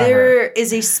 Yeah, whatever. there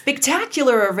is a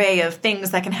spectacular array of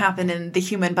things that can happen in the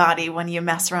human body when you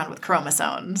mess around with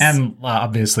chromosomes. And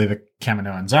obviously the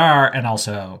Kaminoans are, and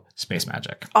also space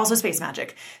magic. Also space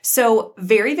magic. So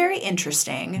very, very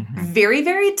interesting. Mm-hmm. Very,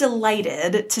 very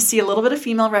delighted to see a little bit of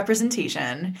female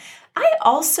representation. I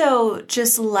also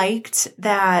just liked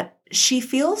that she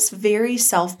feels very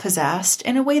self-possessed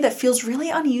in a way that feels really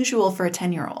unusual for a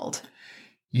 10-year-old.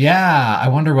 Yeah, I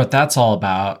wonder what that's all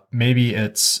about. Maybe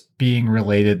it's being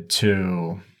related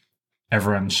to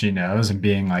everyone she knows and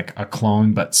being like a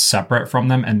clone but separate from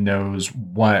them and knows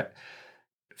what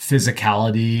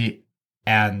physicality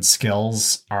and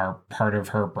skills are part of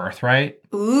her birthright.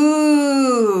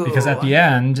 Ooh. Because at the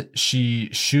end, she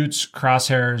shoots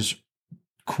Crosshair's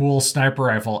cool sniper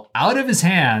rifle out of his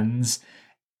hands.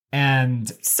 And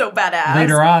so badass.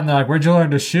 Later on, they're like, where'd you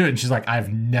learn to shoot? And she's like,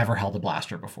 I've never held a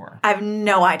blaster before. I have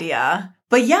no idea.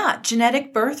 But yeah,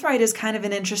 genetic birthright is kind of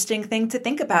an interesting thing to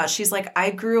think about. She's like,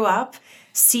 I grew up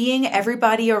seeing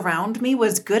everybody around me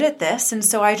was good at this. And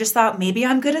so I just thought maybe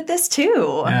I'm good at this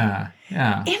too.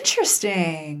 Yeah.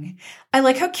 Interesting. I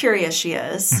like how curious she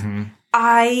is. Mm-hmm.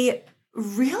 I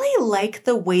really like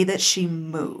the way that she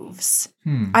moves.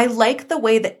 I like the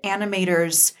way that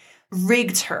animators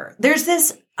rigged her. There's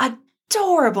this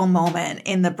adorable moment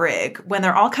in the brig when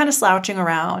they're all kind of slouching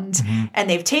around and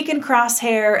they've taken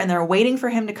Crosshair and they're waiting for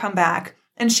him to come back.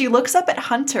 And she looks up at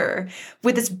Hunter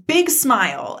with this big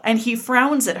smile and he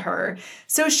frowns at her.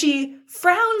 So she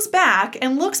frowns back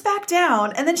and looks back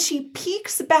down and then she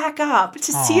peeks back up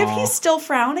to see if he's still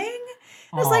frowning.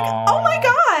 I was like, oh my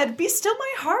God, be still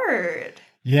my heart.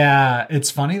 Yeah, it's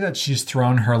funny that she's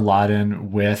thrown her lot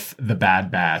in with the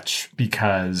Bad Batch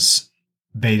because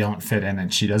they don't fit in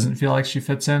and she doesn't feel like she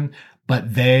fits in,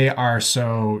 but they are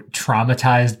so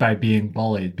traumatized by being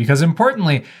bullied. Because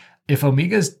importantly, if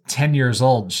Omega's 10 years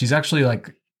old, she's actually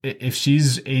like, if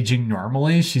she's aging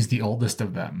normally, she's the oldest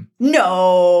of them.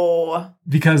 No.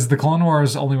 Because the Clone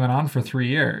Wars only went on for 3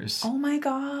 years. Oh my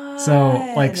God. So,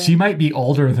 like, she might be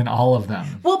older than all of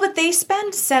them. Well, but they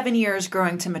spend 7 years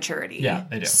growing to maturity. Yeah,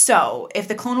 they do. So, if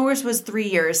the Clone Wars was 3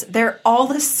 years, they're all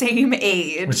the same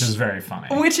age. Which is very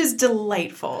funny. Which is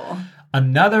delightful.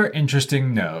 Another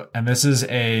interesting note, and this is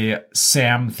a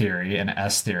Sam theory, an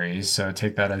S theory, so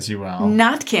take that as you will.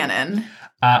 Not canon.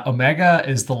 Omega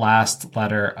is the last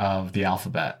letter of the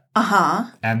alphabet.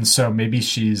 Uh-huh. And so maybe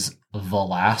she's the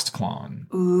last clone.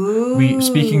 Ooh.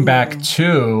 Speaking back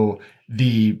to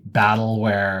the battle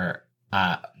where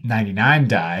 99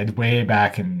 died, way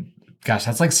back in, gosh,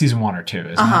 that's like season 1 or 2,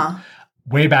 isn't it?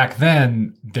 Way back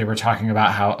then, they were talking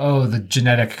about how, the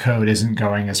genetic code isn't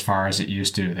going as far as it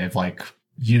used to. They've like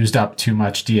used up too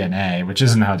much DNA, which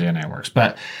isn't how DNA works,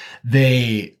 but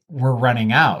they were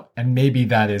running out. And maybe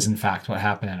that is in fact what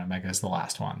happened, and Omega is the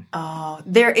last one. Oh,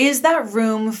 there is that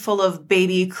room full of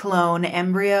baby clone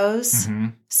embryos. Mm-hmm.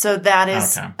 So that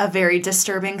is a very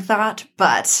disturbing thought,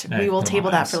 but we will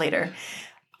table that for later.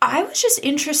 I was just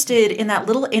interested in that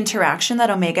little interaction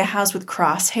that Omega has with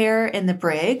Crosshair in the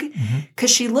brig, because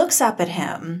she looks up at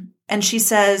him and she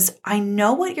says, I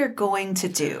know what you're going to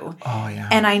do. Oh, yeah.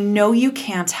 And I know you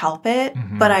can't help it,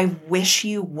 but I wish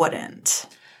you wouldn't.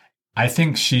 I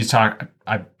think she's talking,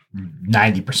 I'm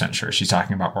 90% sure she's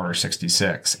talking about Order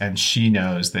 66, and she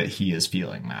knows that he is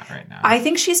feeling that right now. I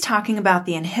think she's talking about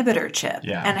the inhibitor chip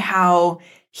and how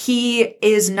he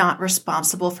is not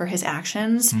responsible for his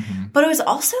actions. Mm-hmm. But I was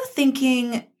also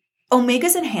thinking,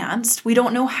 Omega's enhanced. We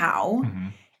don't know how. Mm-hmm.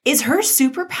 Is her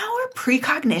superpower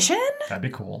precognition? That'd be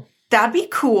cool. That'd be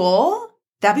cool.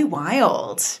 That'd be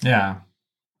wild. Yeah.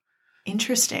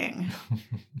 Interesting.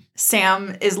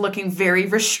 Sam is looking very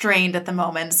restrained at the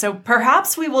moment, so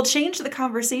perhaps we will change the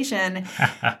conversation.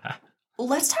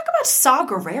 Let's talk about Saw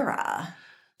Gerrera.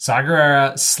 Saw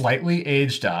Gerrera slightly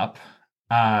aged up.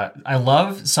 I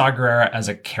love Saw Gerrera as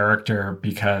a character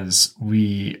because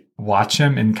we watch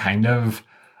him in kind of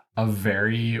a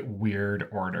very weird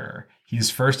order. He's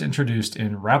first introduced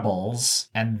in Rebels,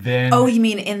 and then... Oh, you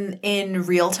mean in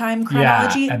real-time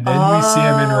chronology? Yeah, and then we see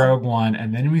him in Rogue One,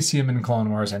 and then we see him in Clone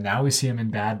Wars, and now we see him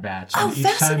in Bad Batch. Oh, and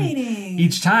fascinating.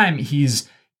 Each time he's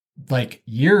like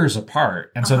years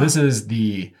apart. And so this is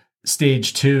the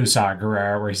stage 2 Saw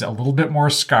Gerrera, where he's a little bit more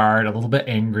scarred, a little bit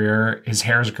angrier. His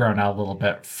hair's grown out a little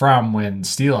bit from when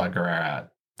Stila Gerrera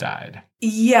died.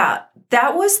 Yeah,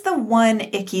 that was the one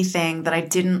icky thing that I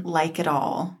didn't like at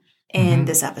all in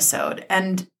this episode.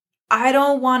 And I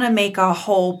don't want to make a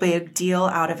whole big deal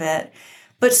out of it,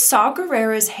 but Saw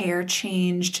Gerrera's hair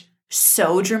changed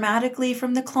so dramatically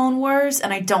from the Clone Wars,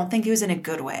 and I don't think it was in a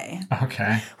good way.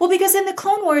 Okay. Well, because in the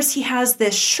Clone Wars, he has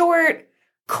this short,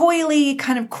 coily,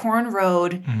 kind of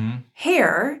cornrowed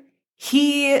hair.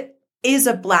 He is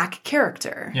a black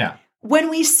character. Yeah. When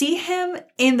we see him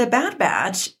in the Bad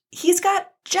Batch, he's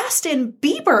got Justin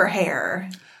Bieber hair.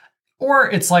 Or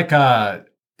it's like a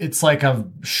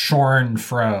shorn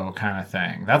fro kind of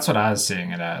thing. That's what I was seeing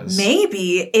it as.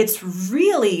 Maybe it's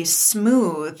really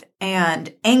smooth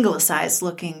and anglicized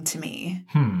looking to me.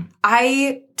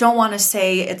 I don't want to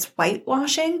say it's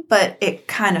whitewashing, but it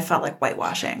kind of felt like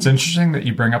whitewashing. It's interesting that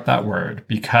you bring up that word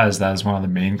because that is one of the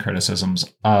main criticisms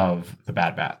of the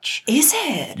Bad Batch. Is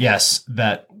it? Yes,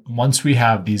 that once we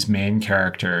have these main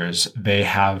characters, they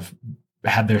have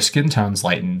had their skin tones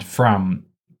lightened from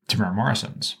Tamara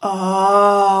Morrison's.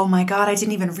 Oh my God, I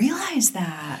didn't even realize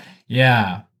that.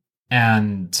 Yeah.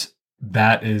 And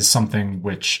that is something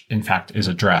which, in fact, is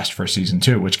addressed for season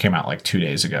 2, which came out like 2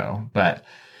 days ago. But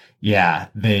yeah,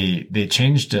 they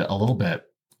changed it a little bit.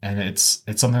 And it's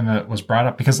something that was brought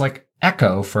up because, like,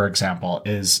 Echo, for example,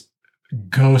 is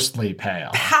ghostly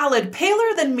pale. Pallid,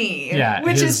 paler than me. Yeah,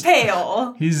 which is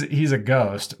pale. He's a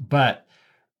ghost, but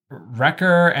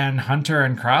Wrecker and Hunter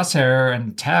and Crosshair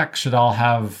and Tech should all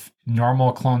have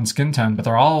normal clone skin tone, but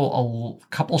they're all a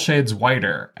couple shades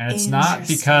whiter. And it's not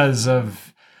because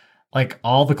of, like,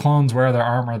 all the clones wear their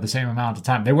armor the same amount of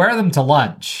time. They wear them to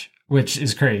lunch, which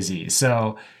is crazy.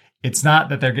 So it's not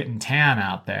that they're getting tan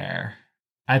out there.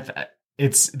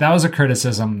 That was a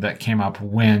criticism that came up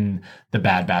when the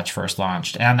Bad Batch first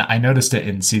launched. And I noticed it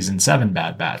in season 7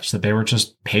 Bad Batch, that they were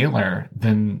just paler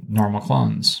than normal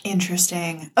clones.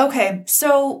 Interesting. Okay,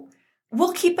 so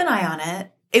we'll keep an eye on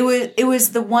it. It was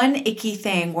the one icky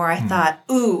thing where I thought,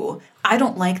 ooh, I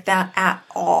don't like that at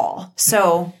all.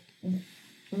 So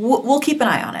we'll keep an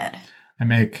eye on it. I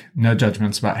make no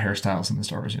judgments about hairstyles in the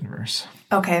Star Wars universe.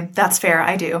 Okay, that's fair.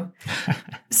 I do.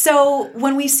 So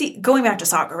when we see, going back to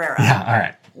Saw Gerrera. Yeah, all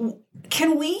right.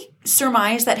 Can we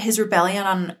surmise that his rebellion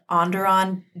on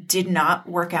Onderon did not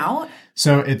work out?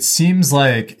 So it seems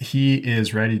like he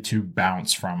is ready to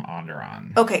bounce from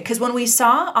Onderon. Okay, because when we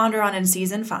saw Onderon in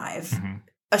season 5,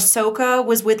 Ahsoka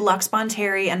was with Lux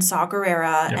Bonteri and Saw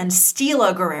Gerrera and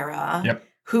Stila Gerrera,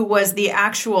 who was the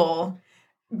actual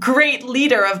great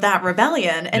leader of that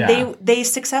rebellion. And they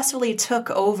successfully took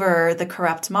over the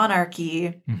corrupt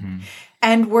monarchy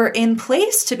and were in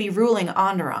place to be ruling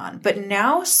Onderon. But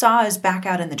now Saw is back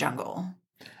out in the jungle.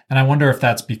 And I wonder if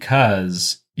that's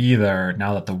because either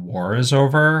now that the war is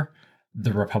over,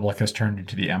 the Republic has turned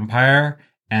into the Empire,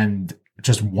 and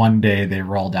just one day they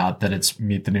rolled out that it's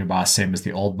meet the new boss, same as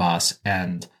the old boss.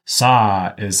 And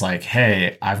Saw is like,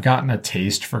 hey, I've gotten a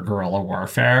taste for guerrilla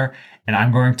warfare, and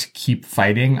I'm going to keep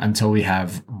fighting until we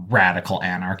have radical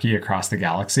anarchy across the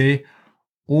galaxy,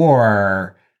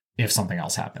 or if something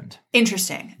else happened.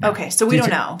 Interesting. Yeah. Okay, so we don't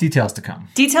know. Details to come.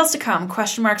 Details to come.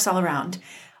 Question marks all around.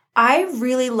 I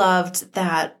really loved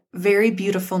that very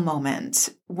beautiful moment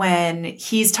when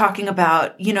he's talking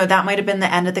about, you know, that might have been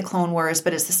the end of the Clone Wars,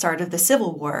 but it's the start of the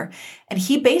Civil War. And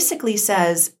he basically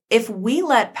says, if we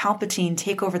let Palpatine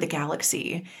take over the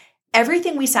galaxy,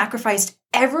 everything we sacrificed,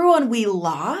 everyone we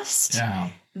lost,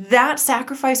 that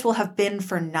sacrifice will have been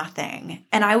for nothing.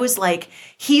 And I was like,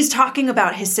 he's talking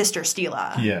about his sister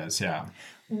Stila. He is, yeah.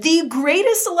 The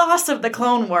greatest loss of the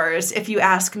Clone Wars, if you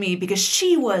ask me, because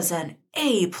she was an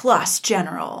A+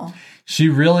 general. She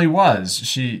really was.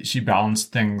 She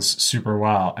balanced things super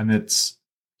well. And it's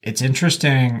It's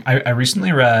interesting. I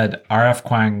recently read R.F.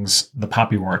 Kuang's The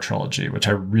Poppy War trilogy, which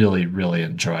I really, really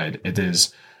enjoyed. It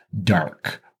is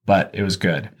dark, but it was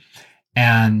good.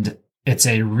 And it's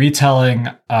a retelling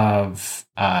of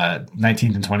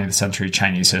 19th and 20th century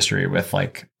Chinese history with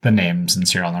like the names and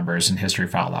serial numbers and history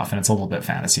filed off. And it's a little bit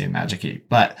fantasy and magic-y.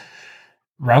 But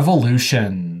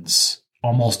revolutions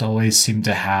almost always seem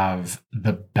to have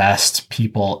the best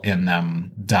people in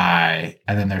them die,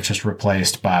 and then they're just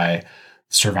replaced by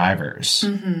survivors.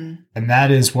 Mm-hmm. And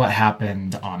that is what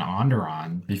happened on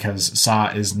Onderon, because Sa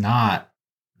is not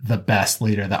the best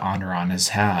leader that Onderon has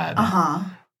had.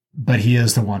 But he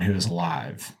is the one who is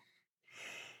alive.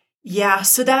 Yeah,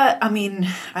 so that, I mean,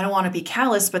 I don't want to be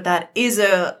callous, but that is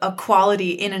a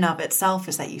quality in and of itself,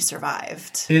 is that you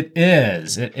survived. It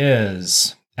is.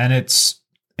 And it's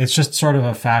just sort of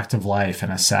a fact of life,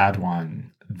 and a sad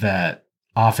one, that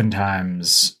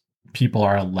oftentimes people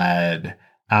are led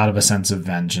out of a sense of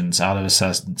vengeance, out of a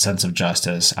sense of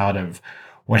justice, out of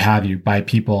what have you, by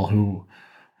people who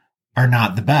are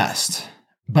not the best.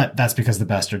 But that's because the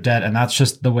best are dead, and that's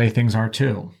just the way things are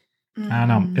too. Mm-hmm. I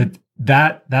don't know.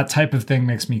 That type of thing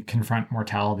makes me confront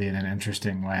mortality in an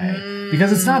interesting way,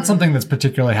 because it's not something that's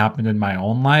particularly happened in my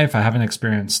own life. I haven't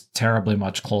experienced terribly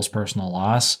much close personal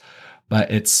loss,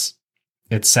 but it's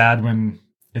sad when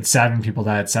people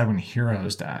die. It's sad when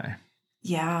heroes die.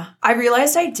 Yeah. I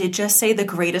realized I did just say the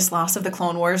greatest loss of the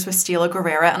Clone Wars was Steela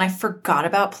Guerrera, and I forgot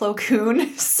about Plo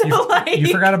Koon. So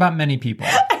you forgot about many people.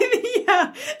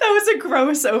 Yeah, that was a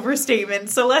gross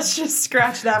overstatement. So let's just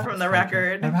scratch that from the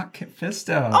record. What about Kit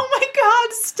Fisto? Oh my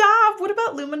God, stop. What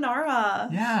about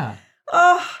Luminara? Yeah.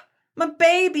 Oh, my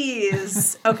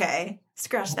babies. Okay,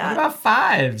 scratch that. What about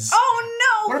Fives? Oh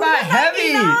no. What about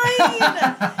Heavy?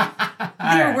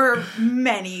 There were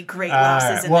many great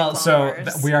losses in the Clone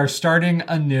Wars. We are starting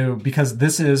anew, because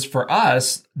this is, for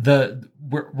us,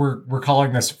 we're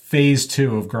calling this phase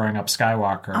 2 of growing up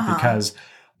Skywalker, because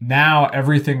now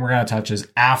everything we're going to touch is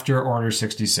after Order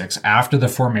 66, after the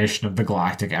formation of the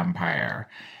Galactic Empire,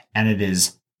 and it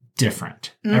is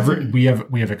different. Mm-hmm.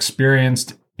 We have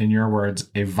experienced, in your words,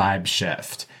 a vibe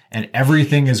shift, and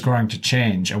everything is going to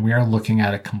change, and we are looking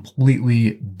at a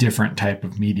completely different type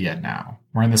of media now.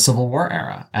 We're in the Civil War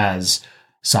era, as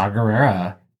Saw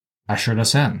Gerrera ushered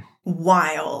us in.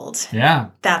 Wild. Yeah.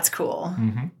 That's cool.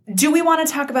 Mm-hmm. Do we want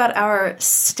to talk about our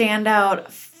standout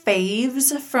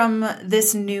faves from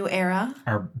this new era?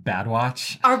 Our Bad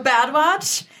Watch. Our Bad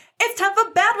Watch? It's time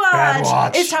for Bad Watch! Bad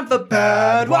Watch. It's time for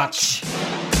Bad Watch!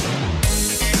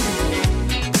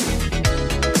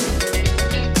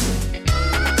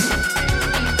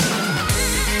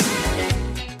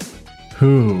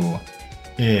 Who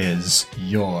is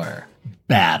your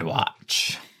Bad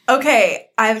Watch? Okay,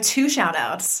 I have 2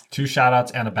 shout-outs. 2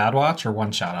 shout-outs and a Bad Watch, or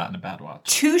 1 shout-out and a Bad Watch?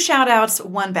 2 shout-outs,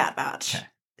 1 Bad Watch. Okay.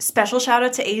 Special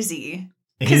shout-out to AZ.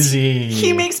 AZ.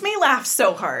 He makes me laugh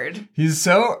so hard. He's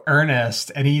so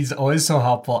earnest, and he's always so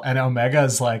helpful, and Omega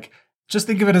is like, just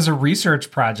think of it as a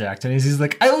research project. And he's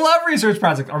like, I love research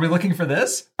projects. Are we looking for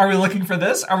this? Are we looking for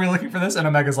this? Are we looking for this? And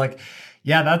Omega's like,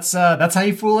 yeah, that's how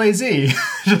you fool AZ.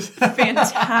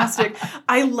 Fantastic.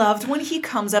 I loved when he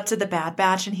comes up to the Bad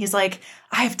Batch and he's like,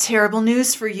 I have terrible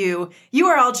news for you. You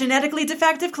are all genetically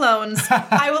defective clones.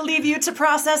 I will leave you to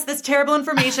process this terrible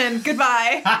information.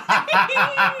 Goodbye.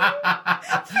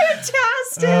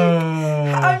 Fantastic.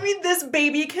 I mean, this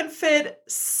baby can fit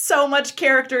so much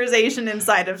characterization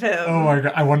inside of him. Oh my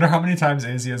God. I wonder how many times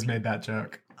AZ has made that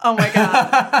joke. Oh my God.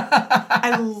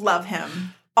 I love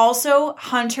him. Also,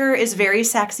 Hunter is very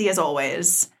sexy as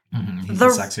always. Mm-hmm. He's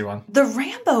the sexy one. The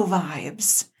Rambo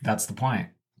vibes. That's the point.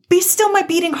 Be still my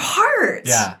beating heart.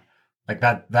 Yeah. Like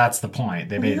that's the point.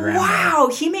 They made Rambo. Wow,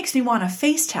 he makes me want a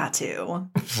face tattoo.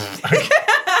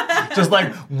 Just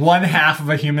like one half of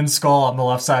a human skull on the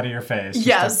left side of your face.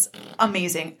 Yes.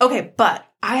 Amazing. Okay, but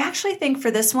I actually think for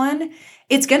this one,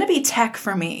 it's going to be Tech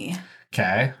for me.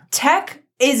 Okay. Tech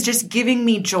is just giving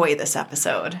me joy this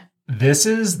episode. This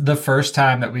is the first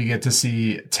time that we get to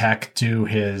see Tech do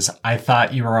his, I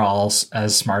thought you were all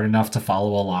as smart enough to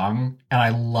follow along, and I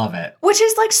love it. Which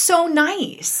is like so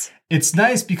nice. It's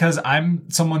nice because I'm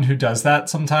someone who does that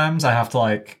sometimes. I have to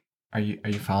like, are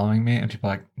you following me? And people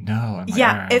are like, no. I'm like,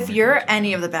 yeah, if you're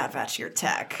any of the Bad Batch, you're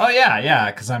Tech. Oh yeah,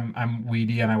 because I'm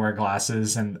weedy and I wear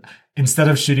glasses, and instead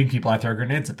of shooting people, I throw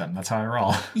grenades at them. That's how I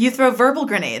roll. You throw verbal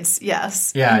grenades,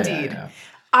 yes. Yeah, indeed. Yeah.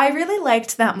 I really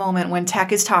liked that moment when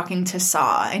Tech is talking to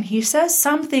Saw, and he says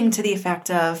something to the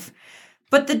effect of,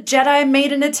 but the Jedi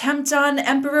made an attempt on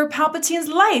Emperor Palpatine's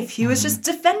life. He was just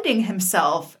defending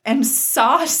himself. And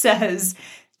Saw says,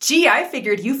 gee, I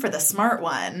figured you for the smart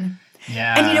one.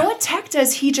 Yeah. And you know what Tech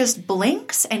does? He just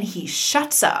blinks and he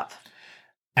shuts up.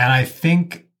 And I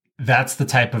think that's the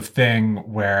type of thing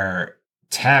where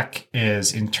Tech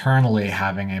is internally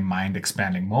having a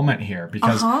mind-expanding moment here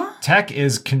because Tech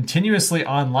is continuously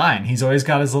online. He's always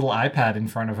got his little iPad in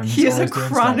front of him. He is a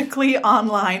chronically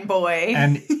online boy.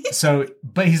 And so,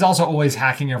 but he's also always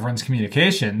hacking everyone's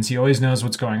communications. He always knows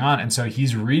what's going on. And so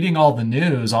he's reading all the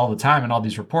news all the time and all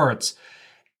these reports.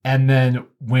 And then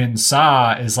when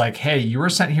Saw is like, hey, you were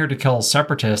sent here to kill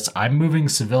separatists. I'm moving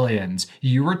civilians.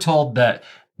 You were told that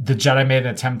the Jedi made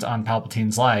an attempt on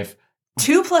Palpatine's life.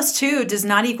 2 + 2 does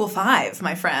not equal 5,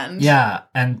 my friend. Yeah.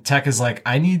 And Tech is like,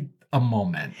 I need a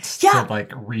moment to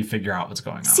like refigure out what's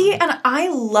going on. See, and I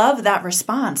love that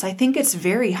response. I think it's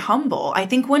very humble. I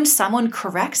think when someone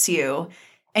corrects you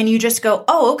and you just go,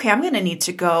 oh, okay, I'm going to need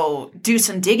to go do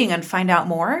some digging and find out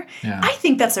more. Yeah. I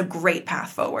think that's a great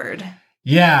path forward.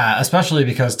 Yeah, especially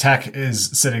because Tech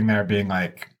is sitting there being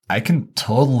like, I can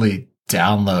totally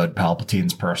download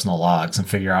Palpatine's personal logs and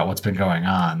figure out what's been going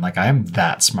on. Like, I'm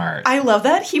that smart. I love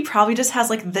that. He probably just has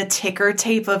like the ticker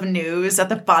tape of news at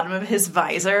the bottom of his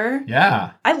visor.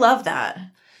 Yeah. I love that.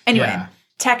 Anyway,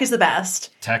 Tech is the best.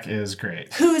 Tech is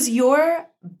great. Who's your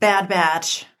bad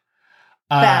batch?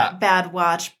 Bad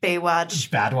watch,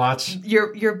 Baywatch. Bad watch.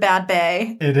 Your bad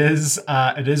bay. It is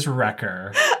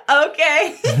Wrecker.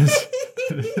 Okay.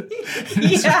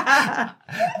 Yeah.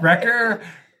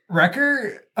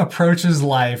 Wrecker approaches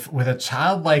life with a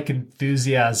childlike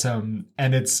enthusiasm,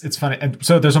 and it's funny. And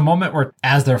so there's a moment where,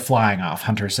 as they're flying off,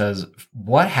 Hunter says,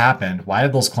 what happened? Why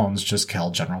did those clones just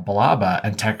kill General Balaba?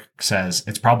 And Tech says,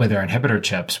 it's probably their inhibitor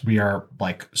chips. We are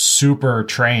like super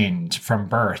trained from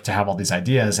birth to have all these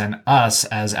ideas, and us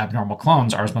as abnormal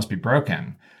clones, ours must be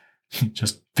broken. He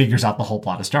just figures out the whole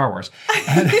plot of Star Wars.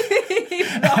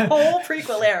 The whole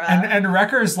prequel era. And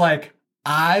Wrecker's like,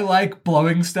 I like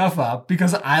blowing stuff up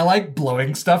because I like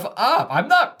blowing stuff up. I'm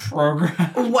not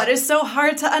programmed. What is so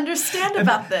hard to understand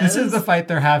about this? This is the fight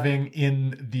they're having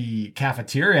in the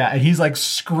cafeteria, and he's like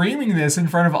screaming this in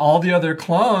front of all the other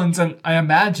clones. And I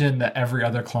imagine that every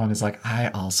other clone is like, I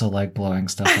also like blowing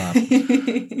stuff up.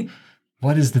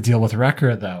 What is the deal with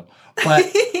Wrecker, though? But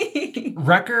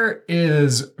Wrecker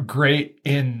is great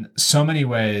in so many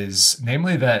ways,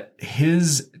 namely that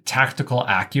his tactical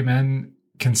acumen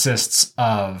consists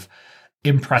of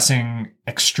impressing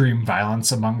extreme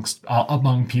violence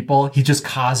among people. He just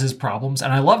causes problems.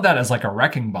 And I love that as like a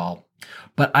wrecking ball.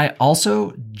 But I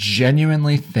also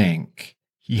genuinely think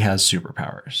he has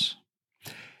superpowers.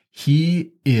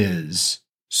 He is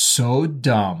so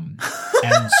dumb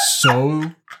and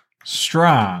so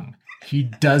strong. He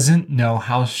doesn't know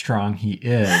how strong he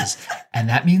is. And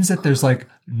that means that there's like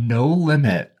no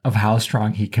limit of how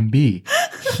strong he can be.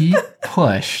 He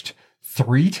pushed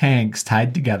 3 tanks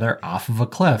tied together off of a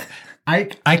cliff. I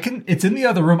can, it's in the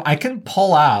other room. I can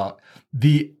pull out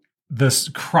the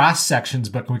cross sections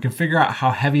book and we can figure out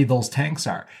how heavy those tanks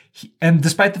are. And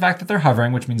despite the fact that they're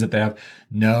hovering, which means that they have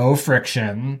no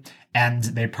friction and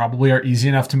they probably are easy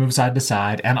enough to move side to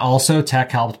side. And also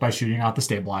Tech helped by shooting out the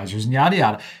stabilizers and yada,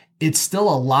 yada. It's still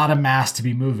a lot of mass to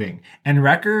be moving. And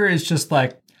Wrecker is just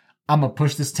like, I'm going to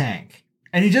push this tank.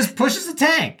 And he just pushes the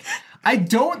tank. I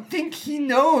don't think he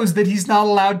knows that he's not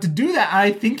allowed to do that.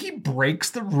 I think he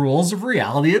breaks the rules of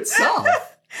reality itself.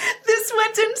 This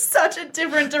went in such a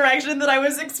different direction than I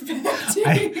was expecting.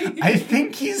 I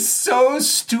think he's so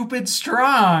stupid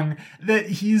strong that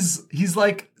he's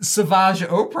like Savage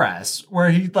Opress, where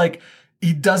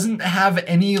he doesn't have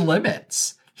any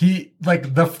limits. He,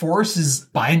 like, the Force is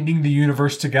binding the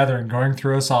universe together and going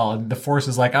through us all. And the Force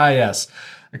is like, yes,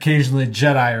 occasionally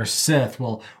Jedi or Sith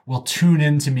will tune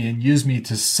into me and use me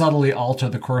to subtly alter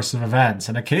the course of events.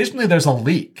 And occasionally there's a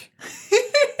leak.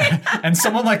 And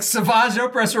someone like Savage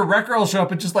Opress or Wrecker will show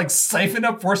up and just like siphon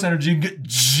up Force energy and get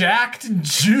jacked and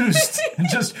juiced and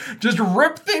just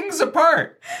rip things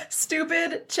apart.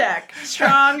 Stupid, check.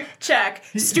 Strong, check.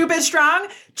 Stupid, strong,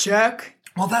 check.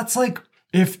 Well, that's like,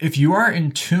 if you are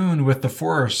in tune with the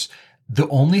Force, the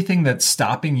only thing that's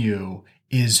stopping you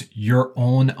is your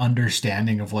own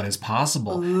understanding of what is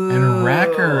possible. Ooh. And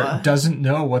Wrecker doesn't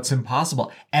know what's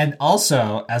impossible. And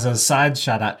also, as a side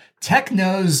shout out, Tech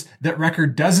knows that Wrecker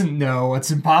doesn't know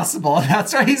what's impossible. And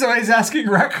that's why he's always asking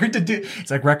Wrecker to do.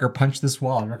 It's like, Wrecker, punch this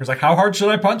wall. And Wrecker's like, how hard should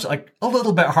I punch? Like, a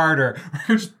little bit harder.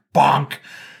 Just bonk.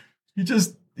 He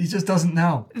just doesn't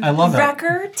know. I love it.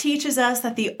 Wrecker teaches us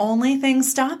that the only thing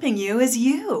stopping you is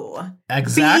you.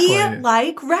 Exactly. Be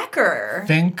like Wrecker.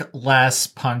 Think less,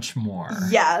 punch more.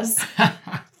 Yes.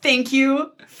 Thank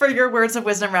you for your words of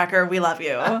wisdom, Wrecker. We love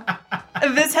you.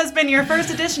 This has been your first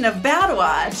edition of Bad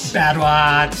Watch. Bad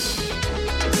Watch.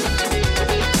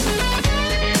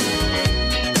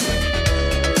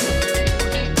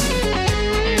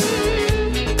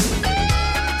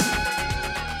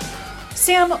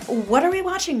 Sam, what are we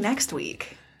watching next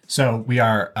week? So we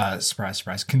are,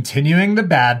 surprise, continuing the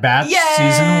Bad Batch Yay!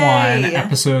 Season 1,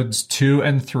 episodes 2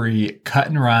 and 3, Cut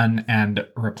and Run and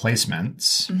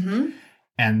Replacements. Mm-hmm.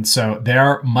 And so they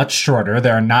are much shorter.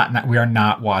 We are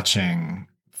not watching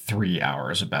 3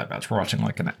 hours of Bad Batch. We're watching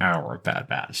like an hour of Bad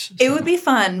Batch. So. It would be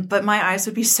fun, but my eyes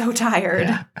would be so tired.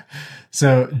 Yeah.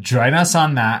 So join us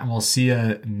on that, and we'll see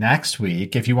you next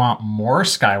week. If you want more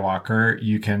Skywalker,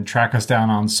 you can track us down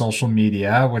on social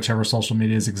media, whichever social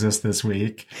medias exist this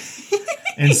week.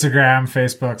 Instagram,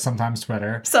 Facebook, sometimes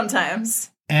Twitter.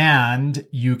 Sometimes. And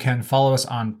you can follow us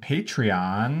on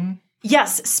Patreon.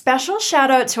 Yes, special shout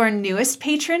out to our newest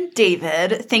patron,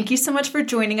 David. Thank you so much for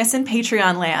joining us in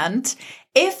Patreon land.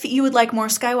 If you would like more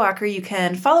Skywalker, you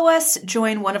can follow us,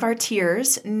 join one of our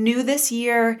tiers. New this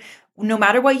year, no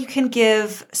matter what you can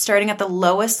give, starting at the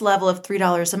lowest level of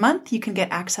 $3 a month, you can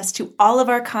get access to all of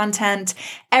our content.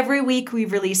 Every week we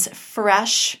release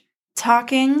fresh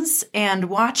talkings and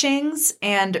watchings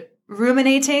and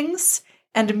ruminatings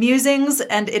and musings,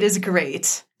 and it is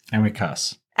great. And we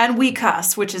cuss. And we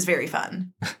cuss, which is very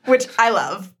fun, which I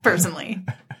love personally.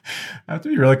 I have to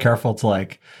be really careful to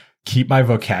keep my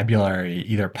vocabulary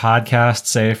either podcast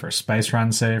safe or Spice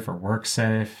Run safe or work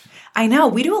safe. I know.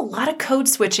 We do a lot of code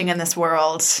switching in this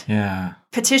world. Yeah.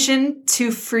 Petition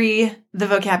to free the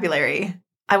vocabulary.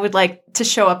 I would like to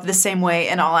show up the same way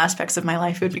in all aspects of my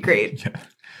life. It would be great. Yeah.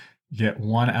 Get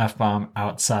one F-bomb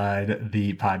outside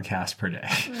the podcast per day.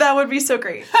 That would be so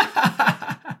great.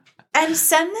 And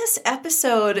send this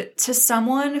episode to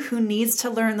someone who needs to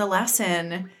learn the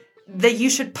lesson that you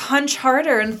should punch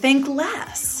harder and think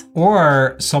less.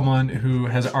 Or someone who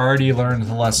has already learned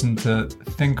the lesson to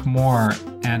think more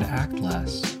and act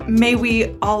less. May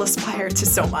we all aspire to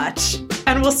so much.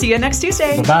 And we'll see you next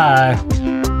Tuesday.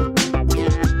 Bye-bye.